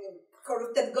partners, I mean,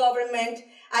 corrupted government,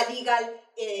 illegal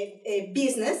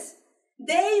business,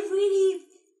 they really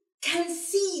can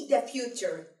see the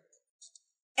future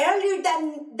earlier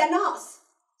than us.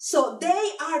 So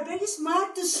they are very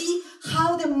smart to see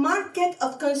how the market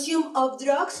of consume of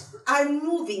drugs are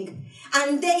moving.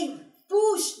 And they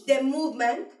push the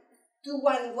movement to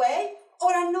one way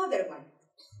or another one.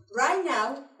 Right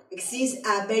now, exists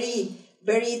a very,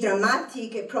 very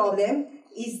dramatic problem,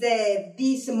 is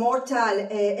this mortal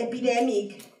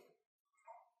epidemic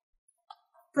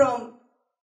from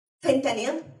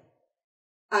fentanyl.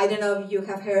 I don't know if you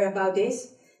have heard about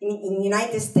this. In the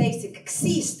United States, it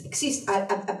exists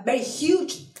a very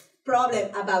huge problem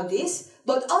about this,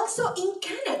 but also in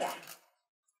Canada.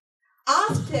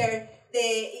 After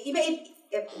the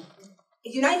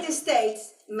United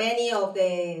States, many of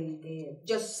the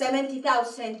just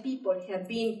 70,000 people have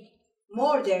been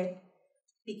murdered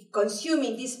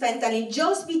consuming this fentanyl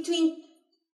just between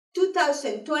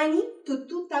 2020 to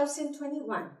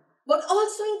 2021. But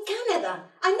also in Canada.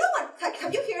 And no one,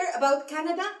 have you heard about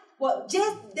Canada? Well,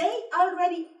 just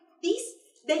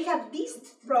they have this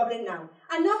problem now.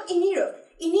 And now in Europe,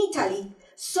 in Italy,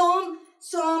 some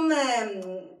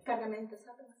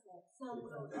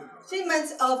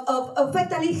shipments of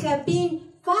fentanyl have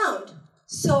been found.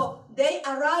 So they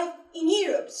arrive in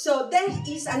Europe. So that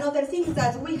is another thing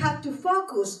that we have to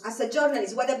focus as a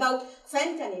journalist. What about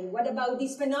fentanyl? What about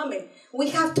this phenomenon? We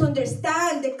have to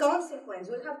understand the consequence.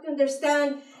 We have to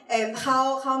understand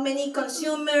how many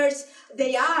consumers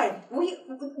they are.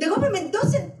 The government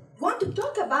doesn't want to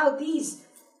talk about this.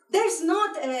 There's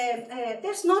not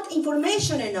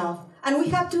information enough, and we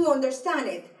have to understand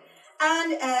it.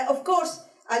 And of course,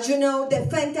 as you know, the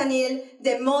fentanyl,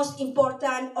 the most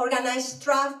important organized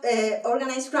crime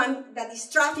that is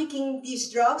trafficking these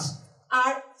drugs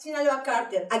are Sinaloa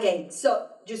cartel again. So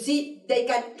you see, they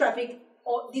can traffic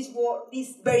all this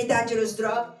very dangerous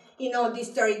drug in all this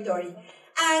territory.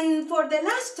 And for the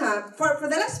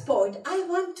last point, I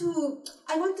want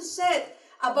to say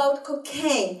about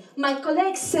cocaine. My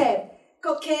colleague said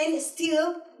cocaine is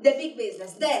still the big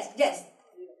business. Yes.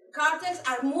 Cartels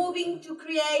are moving to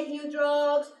create new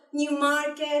drugs, new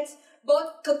markets,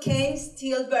 but cocaine is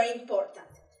still very important.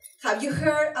 Have you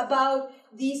heard about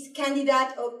this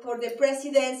candidate for the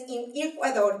president in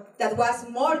Ecuador that was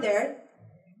murdered?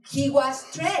 He was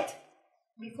threatened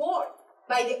before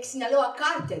by the Sinaloa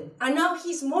cartel, and now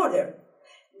he's murdered.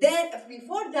 Then,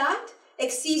 before that,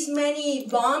 exist many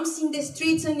bombs in the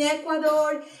streets in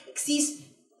Ecuador,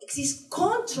 exist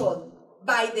control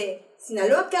by the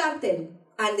Sinaloa cartel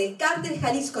and the cartel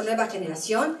Jalisco Nueva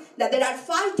Generación, that they are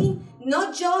fighting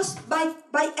not just by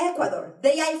Ecuador,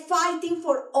 they are fighting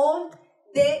for all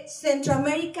the Central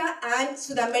America and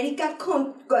South America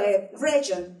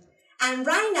region. And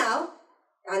right now,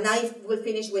 and I will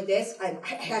finish with this, I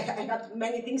have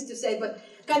many things to say, but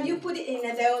can you put it in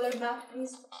the other map,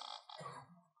 please?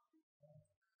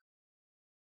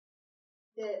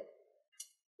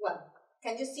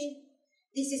 Can you see?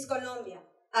 This is Colombia.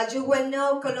 As you well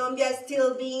know, Colombia is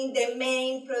still being the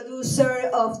main producer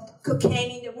of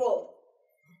cocaine in the world.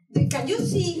 Can you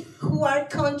see who are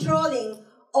controlling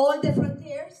all the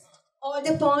frontiers, all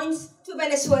the points to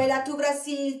Venezuela, to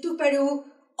Brazil, to Peru,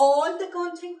 all the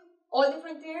country, all the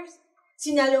frontiers?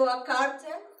 Sinaloa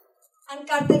cartel and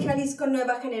cartel Jalisco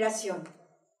Nueva Generación.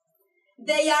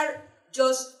 They are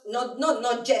just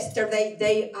not yesterday.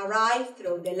 They arrived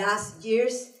through the last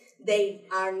years. They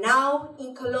are now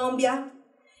in Colombia.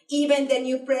 Even the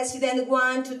new president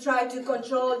wants to try to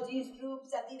control these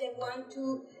groups that didn't want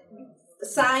to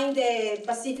sign the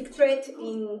Pacific Treaty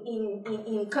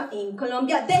in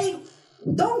Colombia. They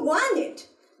don't want it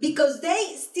because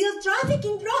they still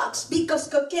trafficking drugs, because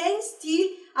cocaine is still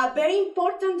a very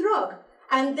important drug.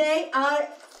 And they are,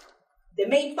 the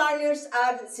main partners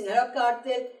are the Sinaloa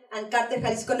cartel and cartel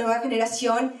Jalisco Nueva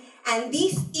Generación. And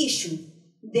this issue,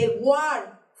 the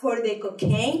war for the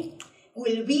cocaine,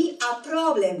 will be a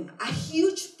problem, a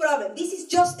huge problem. This is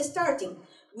just starting.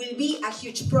 Will be a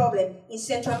huge problem in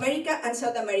Central America and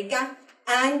South America.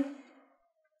 And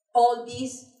all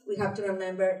this, we have to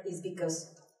remember, is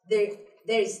because there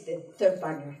is the third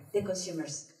partner, the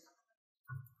consumers.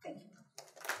 Thank you.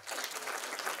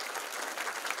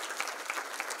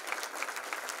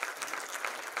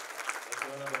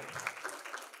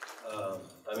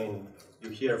 I mean, you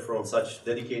hear from such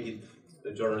dedicated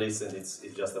journalists, and it's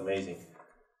just amazing.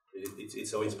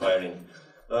 It's so inspiring.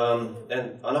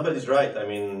 And Annabelle is right. I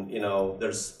mean,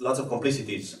 there's lots of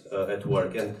complicities at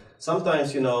work, and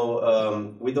sometimes,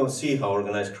 we don't see how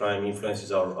organized crime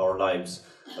influences our lives.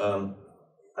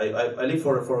 I lived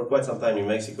for quite some time in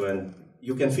Mexico, and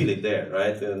you can feel it there,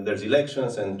 right? And there's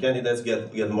elections, and candidates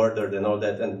get murdered and all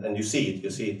that, and you see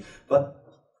it. But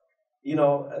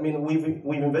I mean,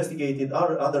 we've investigated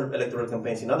other electoral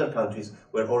campaigns in other countries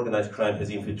where organized crime has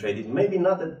infiltrated. Maybe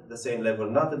not at the same level,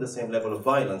 of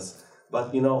violence,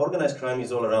 but organized crime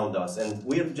is all around us, and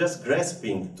we're just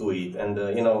grasping to it. And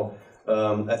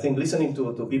I think listening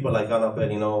to people like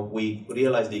Annabelle, we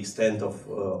realize the extent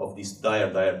of this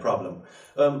dire problem.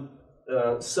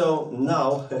 So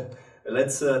now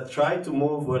let's try to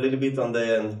move a little bit on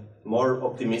the more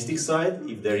optimistic side,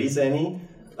 if there is any.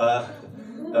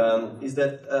 Is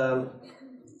that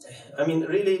I mean,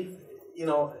 really,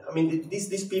 I mean,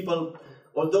 these people,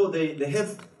 although they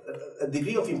have a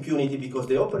degree of impunity because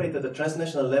they operate at a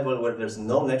transnational level where there's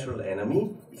no natural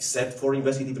enemy, except for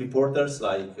investigative reporters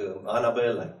like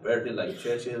Annabelle, like Bertil, like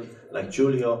Churchill, like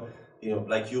Giulio,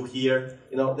 like you here.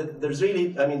 There's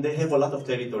really, I mean, they have a lot of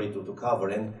territory to cover.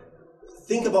 And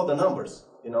think about the numbers.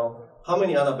 How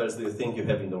many Annabelles do you think you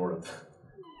have in the world?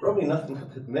 Probably not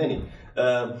that many.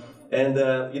 And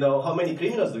how many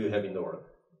criminals do you have in the world?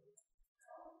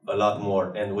 A lot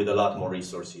more, and with a lot more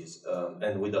resources,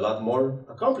 and with a lot more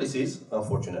accomplices,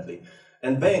 unfortunately.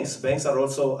 And banks are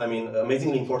also, I mean,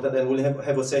 amazingly important, and we'll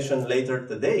have a session later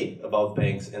today about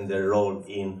banks and their role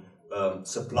in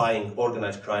supplying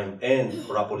organized crime and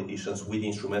corrupt politicians with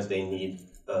instruments they need,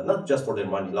 not just for their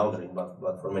money laundering,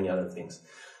 but for many other things.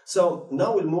 So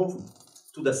now we'll move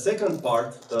to the second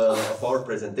part of our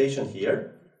presentation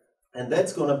here, and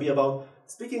that's going to be about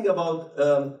speaking about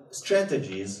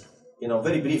strategies,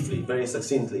 very briefly, very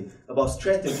succinctly, about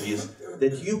strategies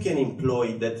that you can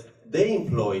employ, that they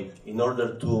employed in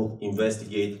order to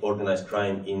investigate organized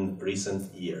crime in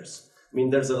recent years. I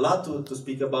mean, there's a lot to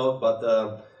speak about, but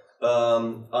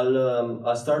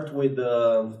I'll start with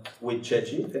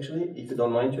Ceci, actually, if you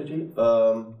don't mind, Ceci.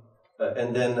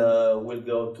 And then we'll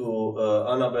go to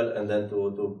Annabelle and then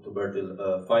to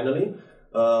Bertil finally.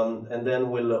 And then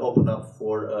we'll open up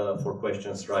for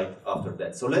questions right after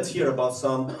that. So let's hear about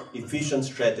some efficient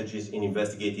strategies in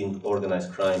investigating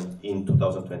organized crime in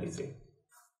 2023.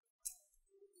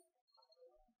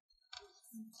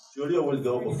 Giulio will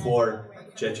go before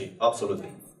Ceci, absolutely.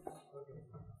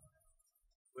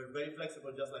 We're very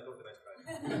flexible, just like organized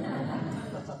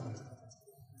crime.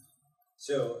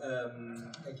 So,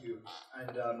 thank you.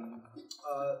 And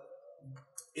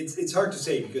it's hard to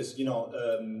say because, you know,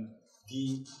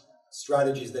 the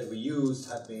strategies that we use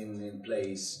have been in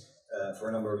place for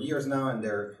a number of years now, and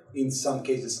they're in some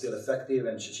cases still effective.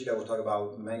 And Cecilia will talk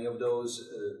about many of those,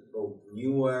 both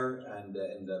newer and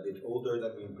a bit older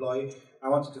that we employ. I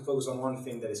wanted to focus on one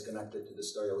thing that is connected to the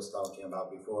story I was talking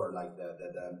about before, like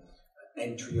the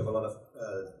entry of a lot of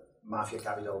mafia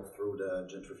capital through the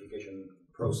gentrification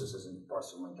processes in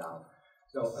parts of my town.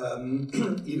 So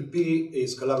IRP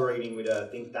is collaborating with a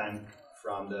think tank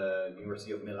from the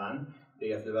University of Milan. They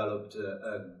have developed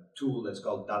a tool that's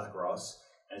called DataCross,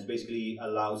 and it basically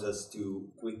allows us to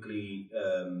quickly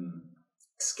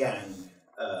scan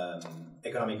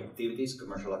economic activities,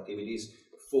 commercial activities,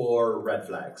 for red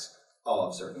flags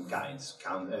of certain kinds,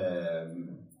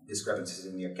 discrepancies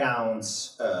in the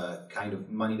accounts, kind of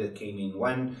money that came in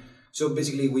when. So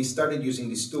basically, we started using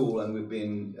this tool, and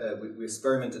we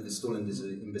experimented this tool in this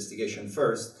investigation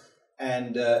first,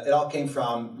 and it all came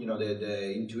from, you know,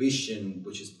 the intuition,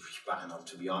 which is pretty banal,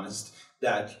 to be honest,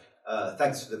 that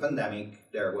thanks to the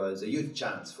pandemic, there was a huge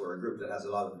chance for a group that has a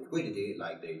lot of liquidity,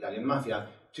 like the Italian mafia,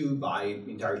 to buy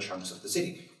entire chunks of the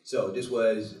city. So this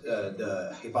was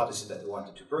the hypothesis that we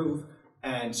wanted to prove.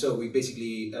 And so we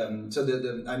basically, I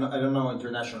don't know,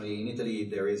 internationally, in Italy,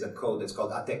 there is a code that's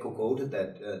called Ateco code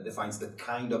that defines the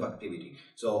kind of activity.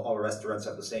 So all restaurants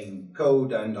have the same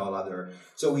code and all other.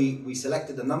 So we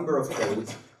selected a number of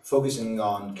codes focusing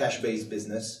on cash-based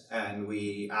business, and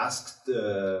we asked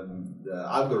the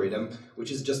algorithm,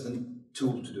 which is just a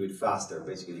tool to do it faster.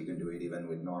 Basically, you can do it even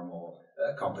with normal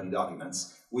company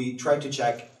documents. We tried to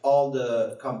check all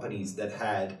the companies that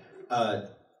had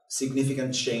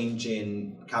significant change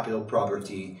in capital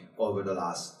property over the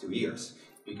last 2 years,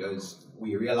 because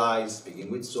we realized, speaking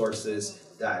with sources,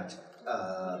 that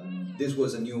this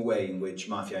was a new way in which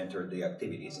mafia entered the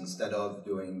activities. Instead of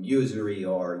doing usury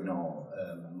or, you know,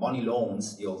 money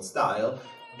loans, the old style,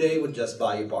 they would just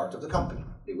buy a part of the company.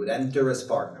 They would enter as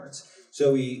partners.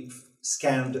 So we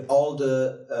scanned all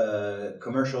the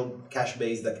commercial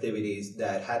cash-based activities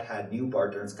that had new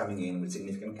partners coming in with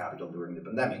significant capital during the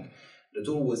pandemic. The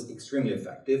tool was extremely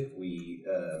effective. We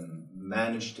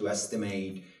managed to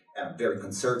estimate, a very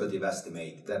conservative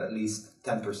estimate, that at least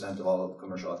 10% of all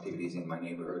commercial activities in my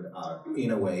neighborhood are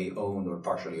in a way owned or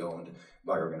partially owned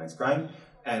by organized crime.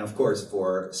 And of course,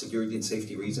 for security and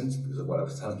safety reasons, because of what I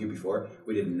was telling you before,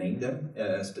 we didn't name them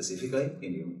specifically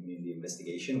in the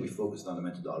investigation. We focused on the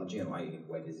methodology and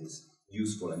why this is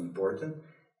useful and important.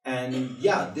 And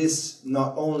yeah, this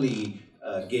not only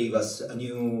gave us a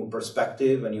new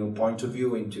perspective, a new point of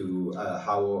view into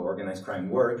how organized crime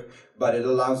work, but it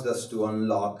allows us to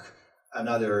unlock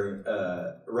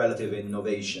another relative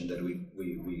innovation that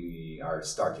we are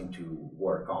starting to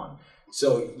work on.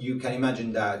 So you can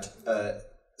imagine that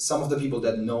some of the people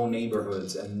that know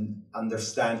neighborhoods and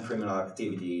understand criminal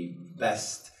activity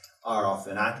best are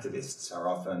often activists, are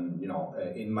often, you know,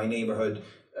 in my neighborhood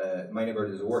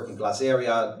is a working class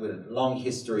area with a long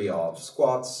history of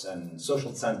squats and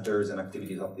social centers and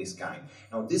activities of this kind.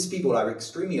 Now, these people are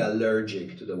extremely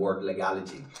allergic to the word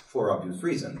legality for obvious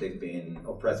reasons. They've been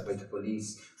oppressed by the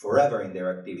police forever in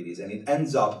their activities, and it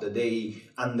ends up that they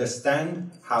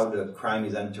understand how the crime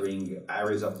is entering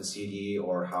areas of the city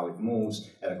or how it moves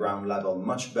at a ground level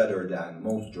much better than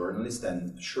most journalists,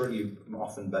 and surely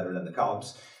often better than the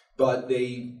cops. But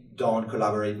they don't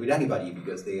collaborate with anybody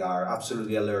because they are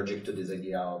absolutely allergic to this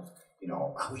idea of, you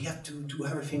know, we have to do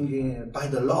everything by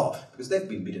the law, because they've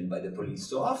been beaten by the police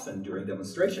so often during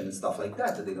demonstrations and stuff like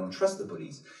that they don't trust the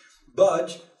police.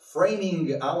 But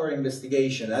framing our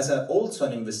investigation as also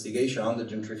an investigation on the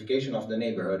gentrification of the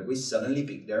neighborhood, we suddenly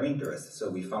piqued their interest. So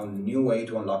we found a new way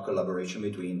to unlock collaboration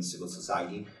between civil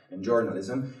society and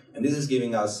journalism, and this is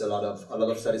giving us a lot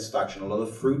of satisfaction, a lot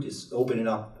of fruit. It's opening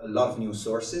up a lot of new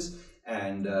sources,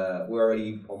 and we're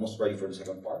already almost ready for the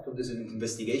second part of this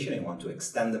investigation. I want to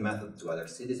extend the method to other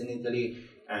cities in Italy,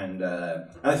 and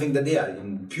I think that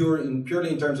purely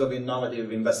in terms of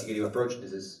innovative investigative approach,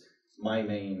 this is my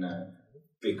main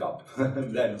pick up.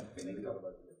 Then maybe talk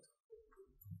about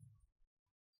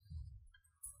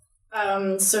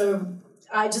it. So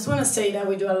I just want to say that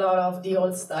we do a lot of the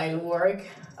old style work,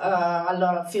 a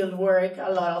lot of field work,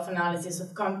 a lot of analysis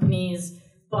of companies,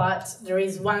 but there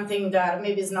is one thing that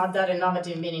maybe is not that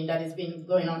innovative, meaning that it's been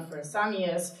going on for some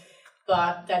years,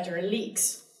 but that there are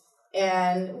leaks.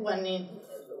 And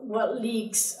what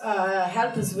leaks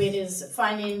help us with is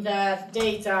finding that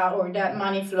data or that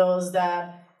money flows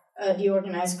that the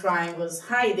organized crime was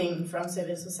hiding from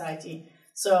civil society.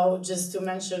 So just to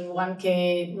mention one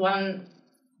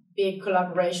big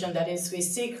collaboration that is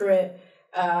Swiss Secret.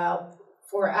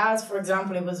 For us, for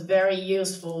example, it was very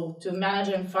useful to manage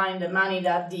and find the money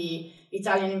that the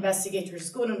Italian investigators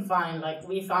couldn't find. Like,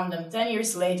 we found them 10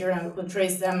 years later and could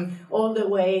trace them all the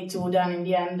way to then, in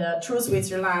the end, through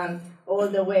Switzerland, all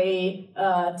the way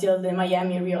till the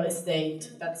Miami real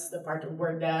estate. That's the part of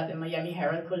work that the Miami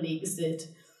Herald colleagues did.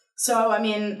 So, I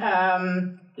mean,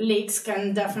 leaks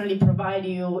can definitely provide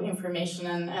you information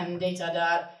and data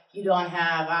that you don't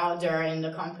have out there in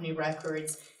the company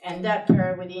records. And that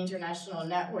paired with the international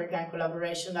network and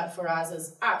collaboration, that for us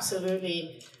is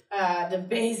absolutely the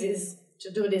basis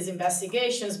to do these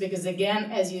investigations, because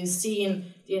again, as you've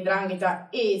seen, the 'Ndrangheta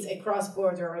is a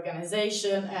cross-border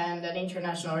organization and an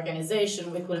international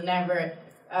organization. We could never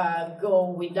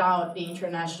go without the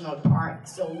international part.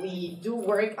 So we do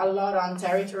work a lot on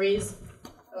territories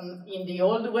in the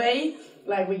old way,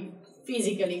 like we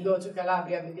physically go to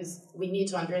Calabria because we need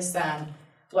to understand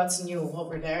what's new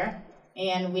over there,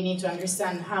 and we need to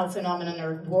understand how phenomena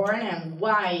are born and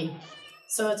why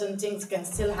certain things can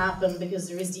still happen, because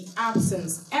there is the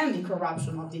absence and the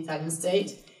corruption of the Italian state,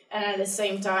 and at the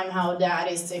same time how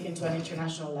that is taken to an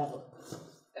international level.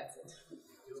 That's it.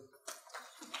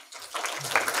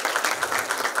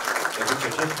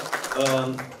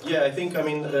 Yeah, I think, I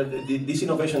mean, this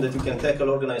innovation that we can tackle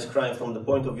organized crime from the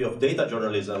point of view of data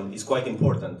journalism is quite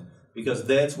important, because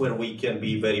that's where we can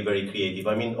be very, very creative.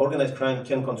 I mean, organized crime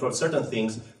can control certain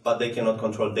things, but they cannot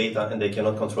control data and they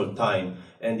cannot control time.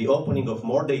 And the opening of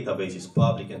more databases,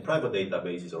 public and private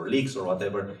databases, or leaks or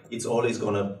whatever, it's always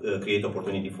going to create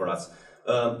opportunity for us.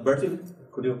 Bertil,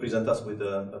 could you present us with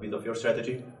a bit of your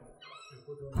strategy?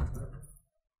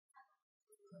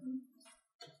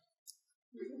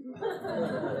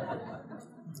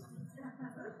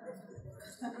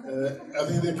 I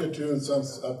think the cartoon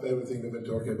sums up everything we've been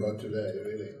talking about today,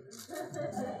 really.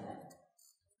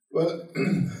 Well,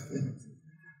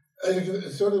 I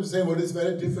can sort of say what is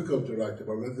very difficult to write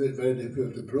about, very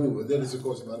difficult to prove, and that is, of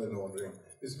course, money laundering,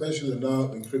 especially now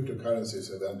when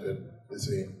cryptocurrencies have entered the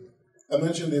scene. I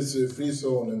mentioned this free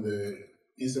zone in the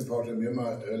eastern part of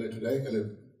Myanmar earlier today,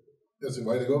 just a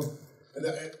while ago, and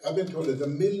I've been told that there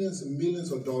are millions and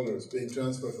millions of dollars being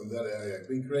transferred from that area,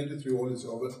 being created through all these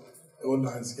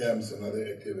online scams and other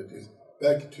activities,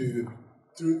 back through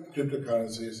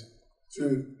cryptocurrencies,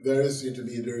 through various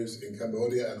intermediaries in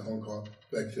Cambodia and Hong Kong,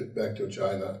 back to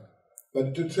China.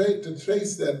 But to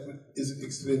trace that is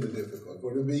extremely difficult.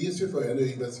 What would be easier for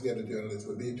any investigative journalist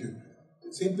would be to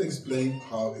simply explain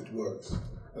how it works.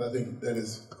 And I think that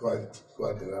is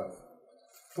quite enough.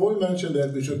 Paul mentioned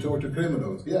that we should talk to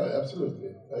criminals. Yeah, absolutely.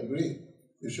 I agree.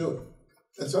 We should.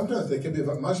 And sometimes they can be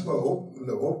much more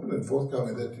open and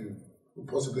forthcoming than you could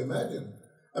possibly imagine.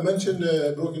 I mentioned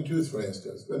Broken Tooth, for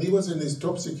instance. When he was in his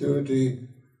top security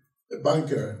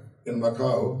bunker in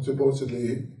Macau,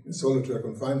 supposedly in solitary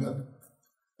confinement,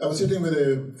 I was sitting with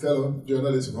a fellow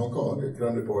journalist from Hong Kong, a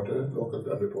crime reporter, local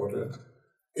crime reporter,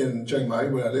 in Chiang Mai,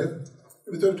 where I live.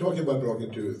 And we started talking about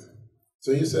Broken Tooth.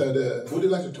 So he said, would you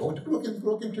like to talk to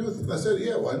Broken Tooth? And I said,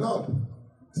 yeah, why not?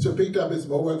 So he picked up his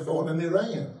mobile phone and he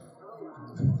rang him.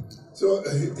 So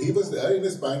he was there in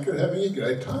his bunker having a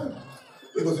great time.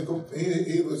 He was not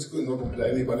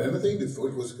complaining about anything. The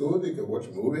food was good. He could watch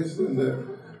movies, and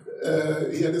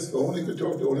he had his phone. He could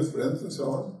talk to all his friends and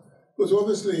so on. Because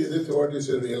obviously the authorities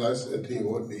had realized that he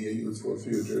would be a useful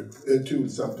tool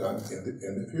sometime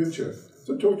in the future.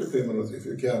 So talk to criminals if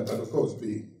you can, but of course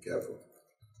be careful.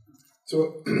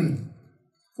 So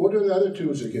what are the other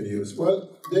tools you can use?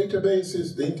 Well,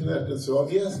 databases, the internet, and so on.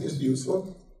 Yes, it's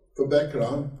useful for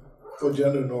background, for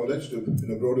general knowledge, to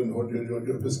broaden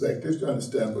your perspectives, to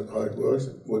understand how it works,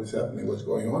 what is happening, what's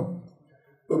going on.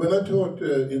 But when I taught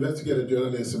investigative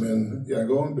journalism in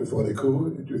Yangon before the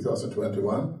coup in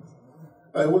 2021,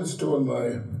 I always told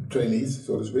my trainees,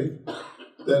 so to speak,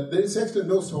 that there is actually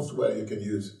no software you can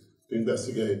use to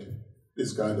investigate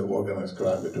this kind of organized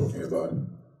crime we're talking about.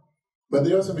 But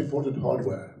there are some important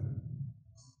hardware.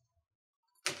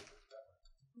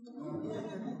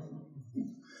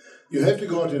 You have to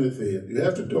go out in the field. You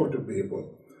have to talk to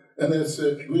people. And as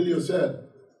Guilio said,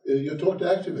 you talk to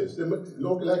activists,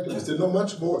 local activists. They're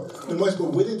much more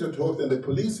willing to talk than the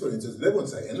police, for instance. They won't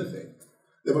say anything.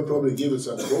 They will probably give you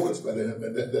some quotes, but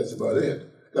that's about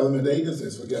it. Government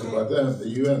agencies, forget about them. The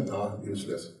UN are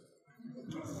useless.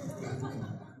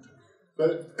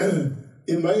 But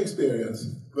in my experience,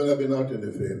 when I've been out in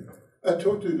the field, I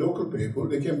talk to local people.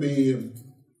 They can be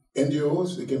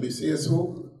NGOs, they can be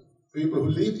CSO, people who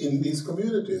live in these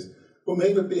communities, who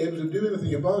may not be able to do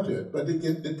anything about it, but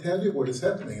they tell you what is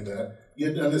happening there. You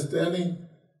get an understanding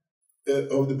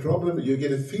of the problem, you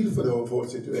get a feel for the whole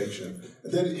situation.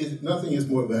 And then nothing is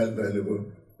more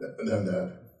valuable than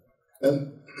that.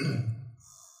 And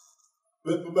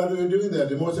but when you're doing that,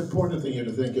 the most important thing you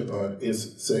have to think about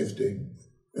is safety.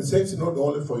 And safety not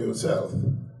only for yourself,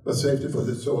 but safety for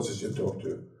the sources you talk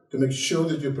to make sure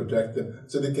that you protect them,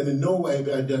 so they can in no way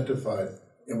be identified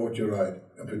in what you write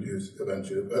and produce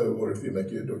eventually, or if you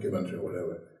make a documentary or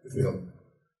whatever, a film.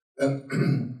 And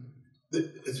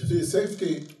the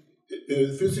safety,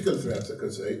 physical threats, I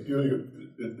could say,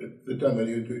 during the time when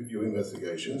you do your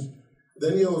investigations.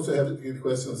 Then you also have the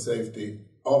question of safety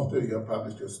after you have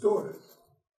published your story.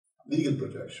 Legal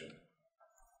protection.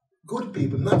 Good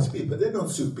people, nice people, they don't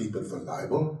sue people for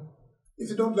libel. If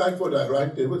you don't like what I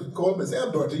write, they would call me and say,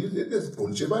 "Oh, Dorothy, you did this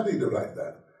bullshit, why did you write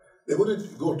that?" They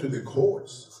wouldn't go to the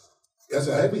courts. Yes,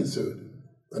 I have been sued,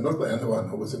 but not by anyone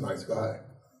who was a nice guy.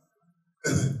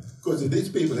 Because these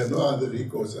people have no other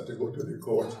recourse than to go to the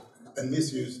court and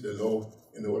misuse the law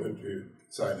in order to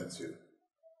silence you.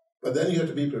 But then you have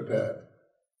to be prepared.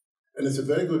 And it's a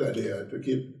very good idea to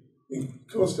keep in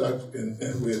close touch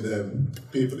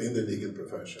with people in the legal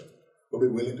profession who will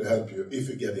be willing to help you if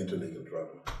you get into legal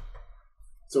trouble.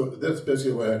 So that's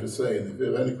basically what I have to say. And if you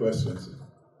have any questions,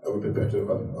 I will be better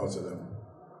to answer them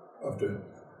after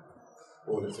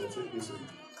all this.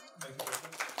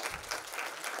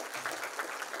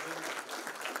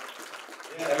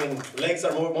 Yeah, I mean, legs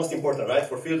are most important, right,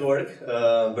 for field work.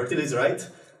 Bertil is right.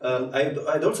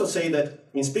 I'd also say that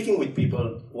in speaking with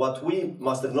people, what we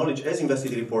must acknowledge as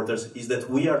investigative reporters is that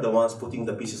we are the ones putting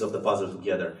the pieces of the puzzle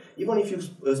together. Even if you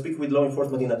speak with law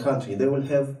enforcement in a country, they will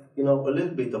have, a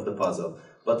little bit of the puzzle.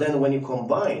 But then when you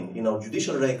combine,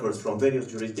 judicial records from various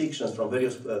jurisdictions, from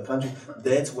various countries,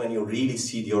 that's when you really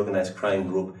see the organized crime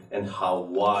group and how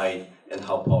wide and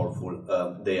how powerful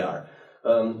they are.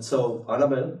 So,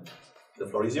 Annabelle, the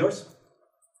floor is yours.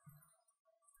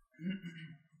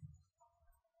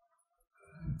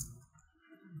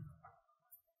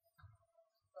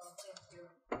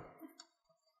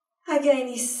 Again,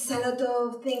 it's a lot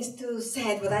of things to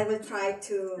say, but I will try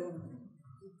to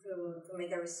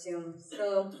make a resume.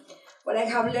 So, what I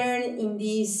have learned in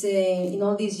this, in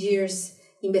all these years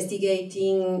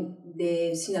investigating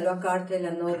the Sinaloa cartel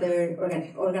and other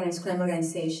organized crime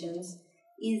organizations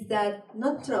is that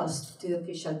not trust to the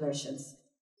official versions.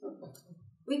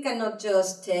 We cannot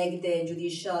just take the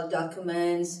judicial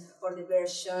documents or the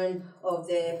version of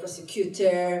the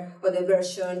prosecutor or the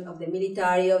version of the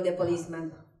military or the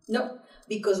policeman. No,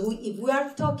 because if we are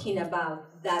talking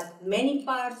about that many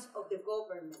parts of the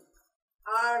government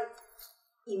are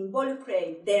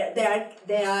involucrated, they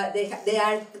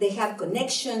have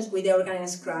connections with the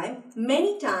organized crime,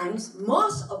 many times,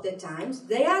 most of the times,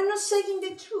 they are not saying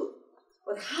the truth.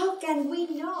 But how can we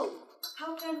know?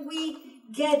 How can we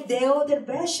get the other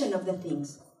version of the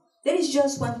things? There is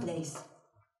just one place.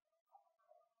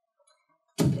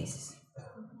 Two places.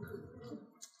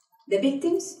 The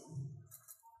victims.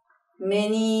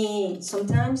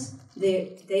 Sometimes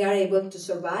they are able to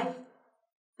survive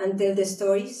and tell the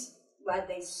stories, what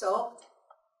they saw,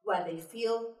 what they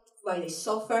feel, why they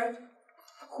suffer,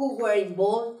 who were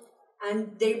involved,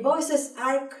 and their voices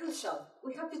are crucial.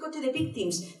 We have to go to the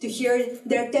victims to hear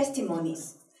their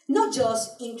testimonies, not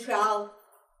just in trial.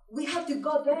 We have to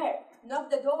go there, knock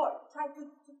the door, try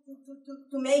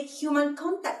to make human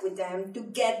contact with them, to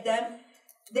get them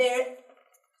their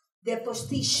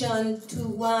position to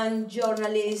one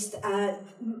journalist.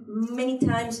 Many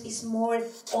times is more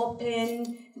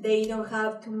open. They don't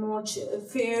have too much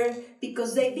fear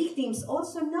because the victims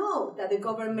also know that the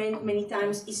government many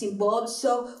times is involved.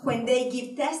 So when they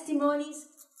give testimonies,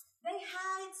 they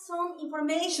hide some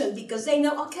information because they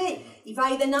know, okay, if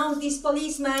I denounce this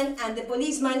policeman and the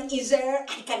policeman is there,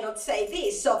 I cannot say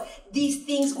this. So these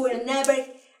things will never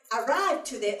arrive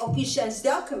to the official's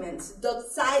documents.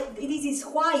 This is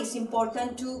why it's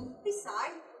important to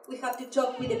decide. We have to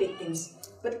talk with the victims.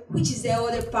 But which is the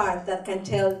other part that can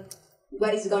tell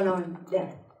what is going on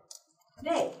there?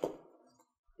 They,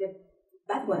 the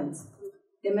bad ones,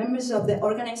 the members of the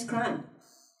organized crime.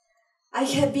 I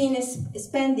have been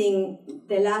spending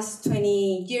the last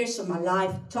 20 years of my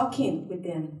life talking with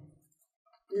them,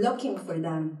 looking for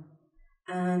them,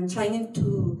 and trying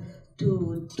to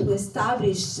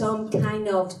establish some kind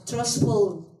of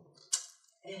trustful,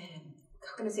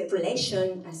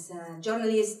 relation as a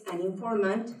journalist and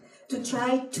informant to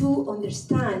try to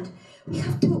understand. We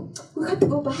have to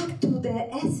go back to the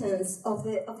essence of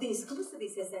this. ¿Cómo se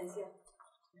dice esencia?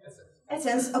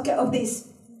 Essence, okay, of this.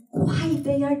 Why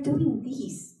they are doing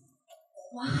this?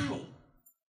 Why?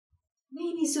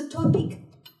 Maybe it's utopic.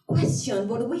 question,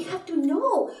 but we have to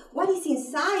know what is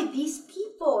inside these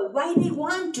people, why they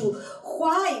want to,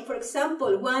 why, for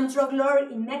example, one drug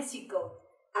lord in Mexico,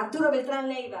 Arturo Beltrán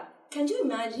Leiva, can you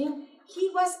imagine? He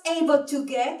was able to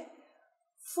get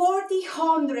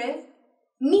 $400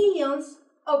 million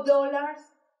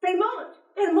per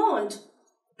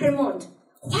month.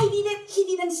 Why he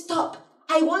didn't stop?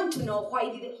 I want to know why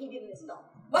he didn't stop.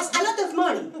 It was a lot of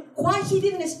money. Why he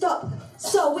didn't stop?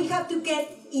 So we have to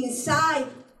get inside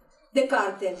the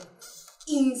cartel,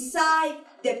 inside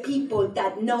the people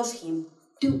that knows him,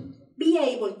 to be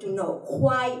able to know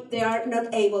why they are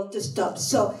not able to stop.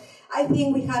 So I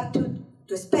think we have to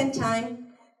spend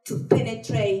time to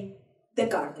penetrate the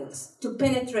cartels, to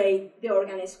penetrate the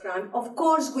organized crime, of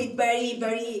course with very,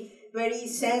 very, very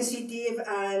sensitive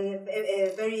and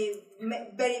very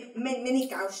many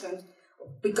cautions,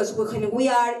 because when we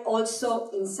are also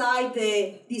inside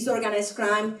this organized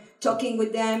crime, talking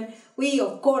with them, we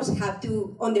of course have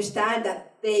to understand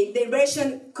that the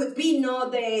version could be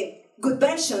not the good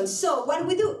version. So what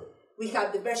do? We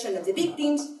have the version of the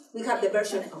victims, we have the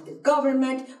version of the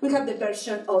government, we have the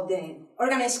version of the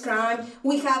organized crime,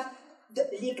 we have the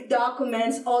leaked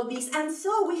documents, all this, and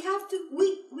so we have to,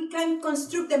 we can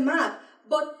construct the map,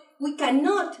 but we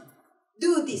cannot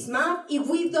do this map if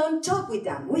we don't talk with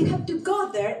them. We have to go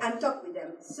there and talk with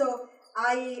them. So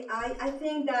I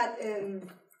think that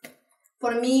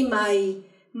for me, my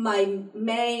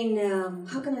main,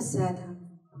 how can I say it,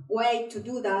 way to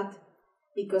do that,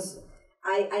 because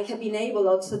I have been able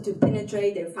also to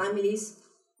penetrate their families.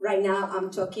 Right now I'm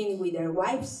talking with their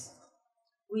wives,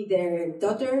 with their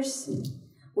daughters,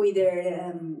 with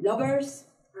their lovers,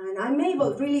 and I'm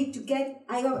able really to get,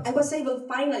 I was able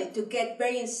finally to get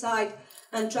very inside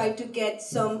and try to get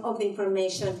some of the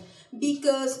information,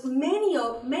 because many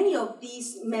of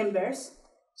these members,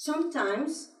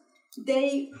 sometimes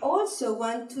they also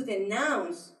want to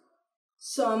denounce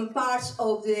some parts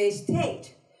of the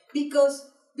state,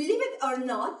 because believe it or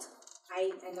not,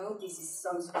 I know this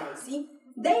sounds crazy,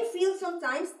 they feel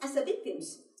sometimes as a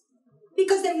victims.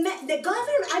 Because the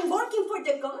government, I'm working for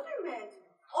the government.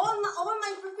 All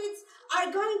my profits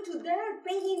are going to there,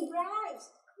 paying bribes.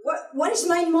 What is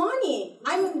my money?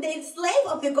 I'm the slave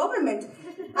of the government.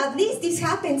 At least this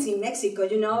happens in Mexico,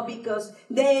 you know, because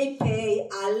they pay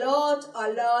a lot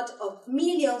of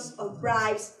millions of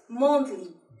bribes monthly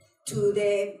to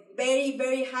the very,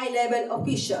 very high-level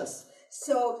officials.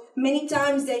 So many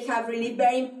times they have really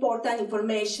very important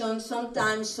information,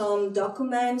 sometimes some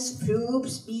documents,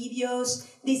 proofs, videos,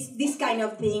 this kind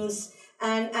of things,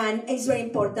 and it's very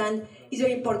important. It's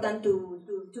very important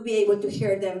to be able to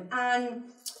hear them. And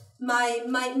my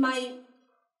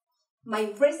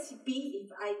recipe,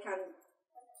 if I can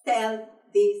tell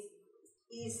this,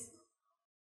 is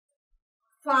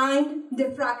find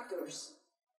the fractures,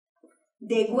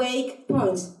 the weak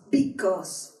points,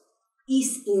 because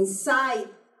is inside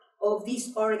of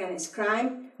this organized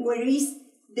crime where is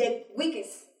the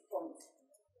weakest point.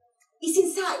 It's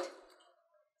inside.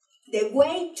 The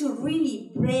way to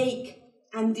really break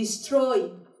and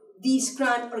destroy these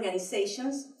crime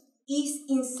organizations is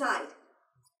inside.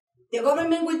 The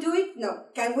government will do it? No.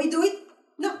 Can we do it?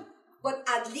 No. But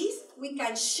at least we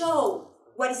can show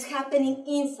what is happening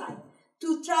inside,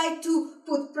 to try to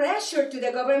put pressure to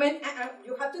the government.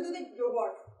 You have to do your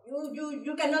work.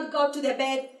 You cannot go to the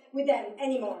bed with them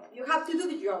anymore. You have to do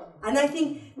the job. And I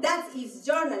think that is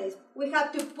journalism. We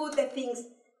have to put the things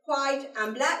white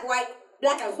and black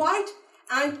and white,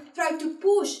 and try to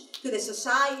push to the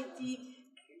society,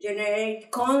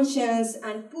 generate conscience,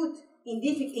 and put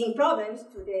in problems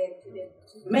to the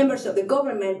members of the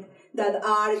government that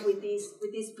are with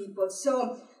these people.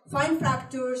 So find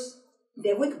fractures,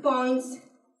 the weak points,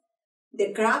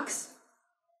 the cracks,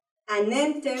 and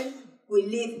enter. We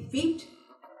live fit,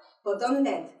 but don't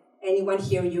let anyone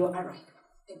hear you arrive.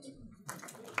 Thank you.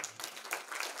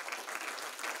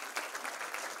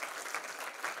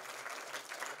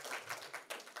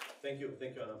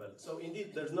 Thank you, Annabelle. So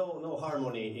indeed, there's no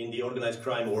harmony in the organized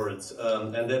crime worlds,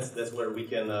 and that's where we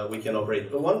can operate.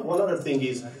 But one other thing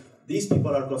is, these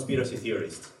people are conspiracy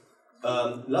theorists.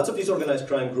 Lots of these organized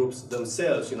crime groups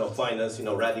themselves, finance,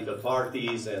 radical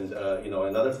parties and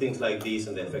and other things like this,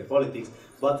 and they affect politics.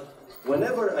 But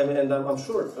whenever, and I'm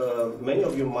sure many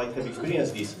of you might have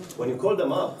experienced this, when you call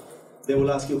them up, they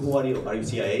will ask you, who are you? Are you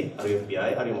CIA? Are you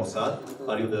FBI? Are you Mossad?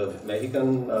 Are you the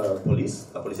Mexican police,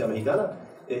 la Policía Mexicana?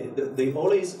 They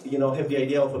always, have the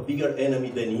idea of a bigger enemy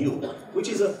than you, which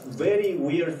is a very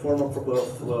weird form of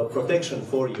protection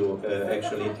for you,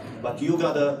 actually. But you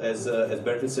gotta, as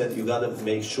Bertil said, you gotta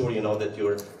make sure, that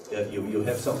you're you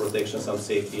have some protection, some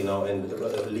safety, and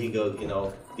legal,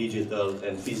 digital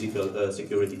and physical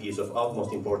security is of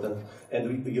utmost importance.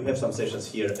 And you have some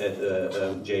sessions here at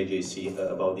GIJC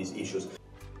about these issues.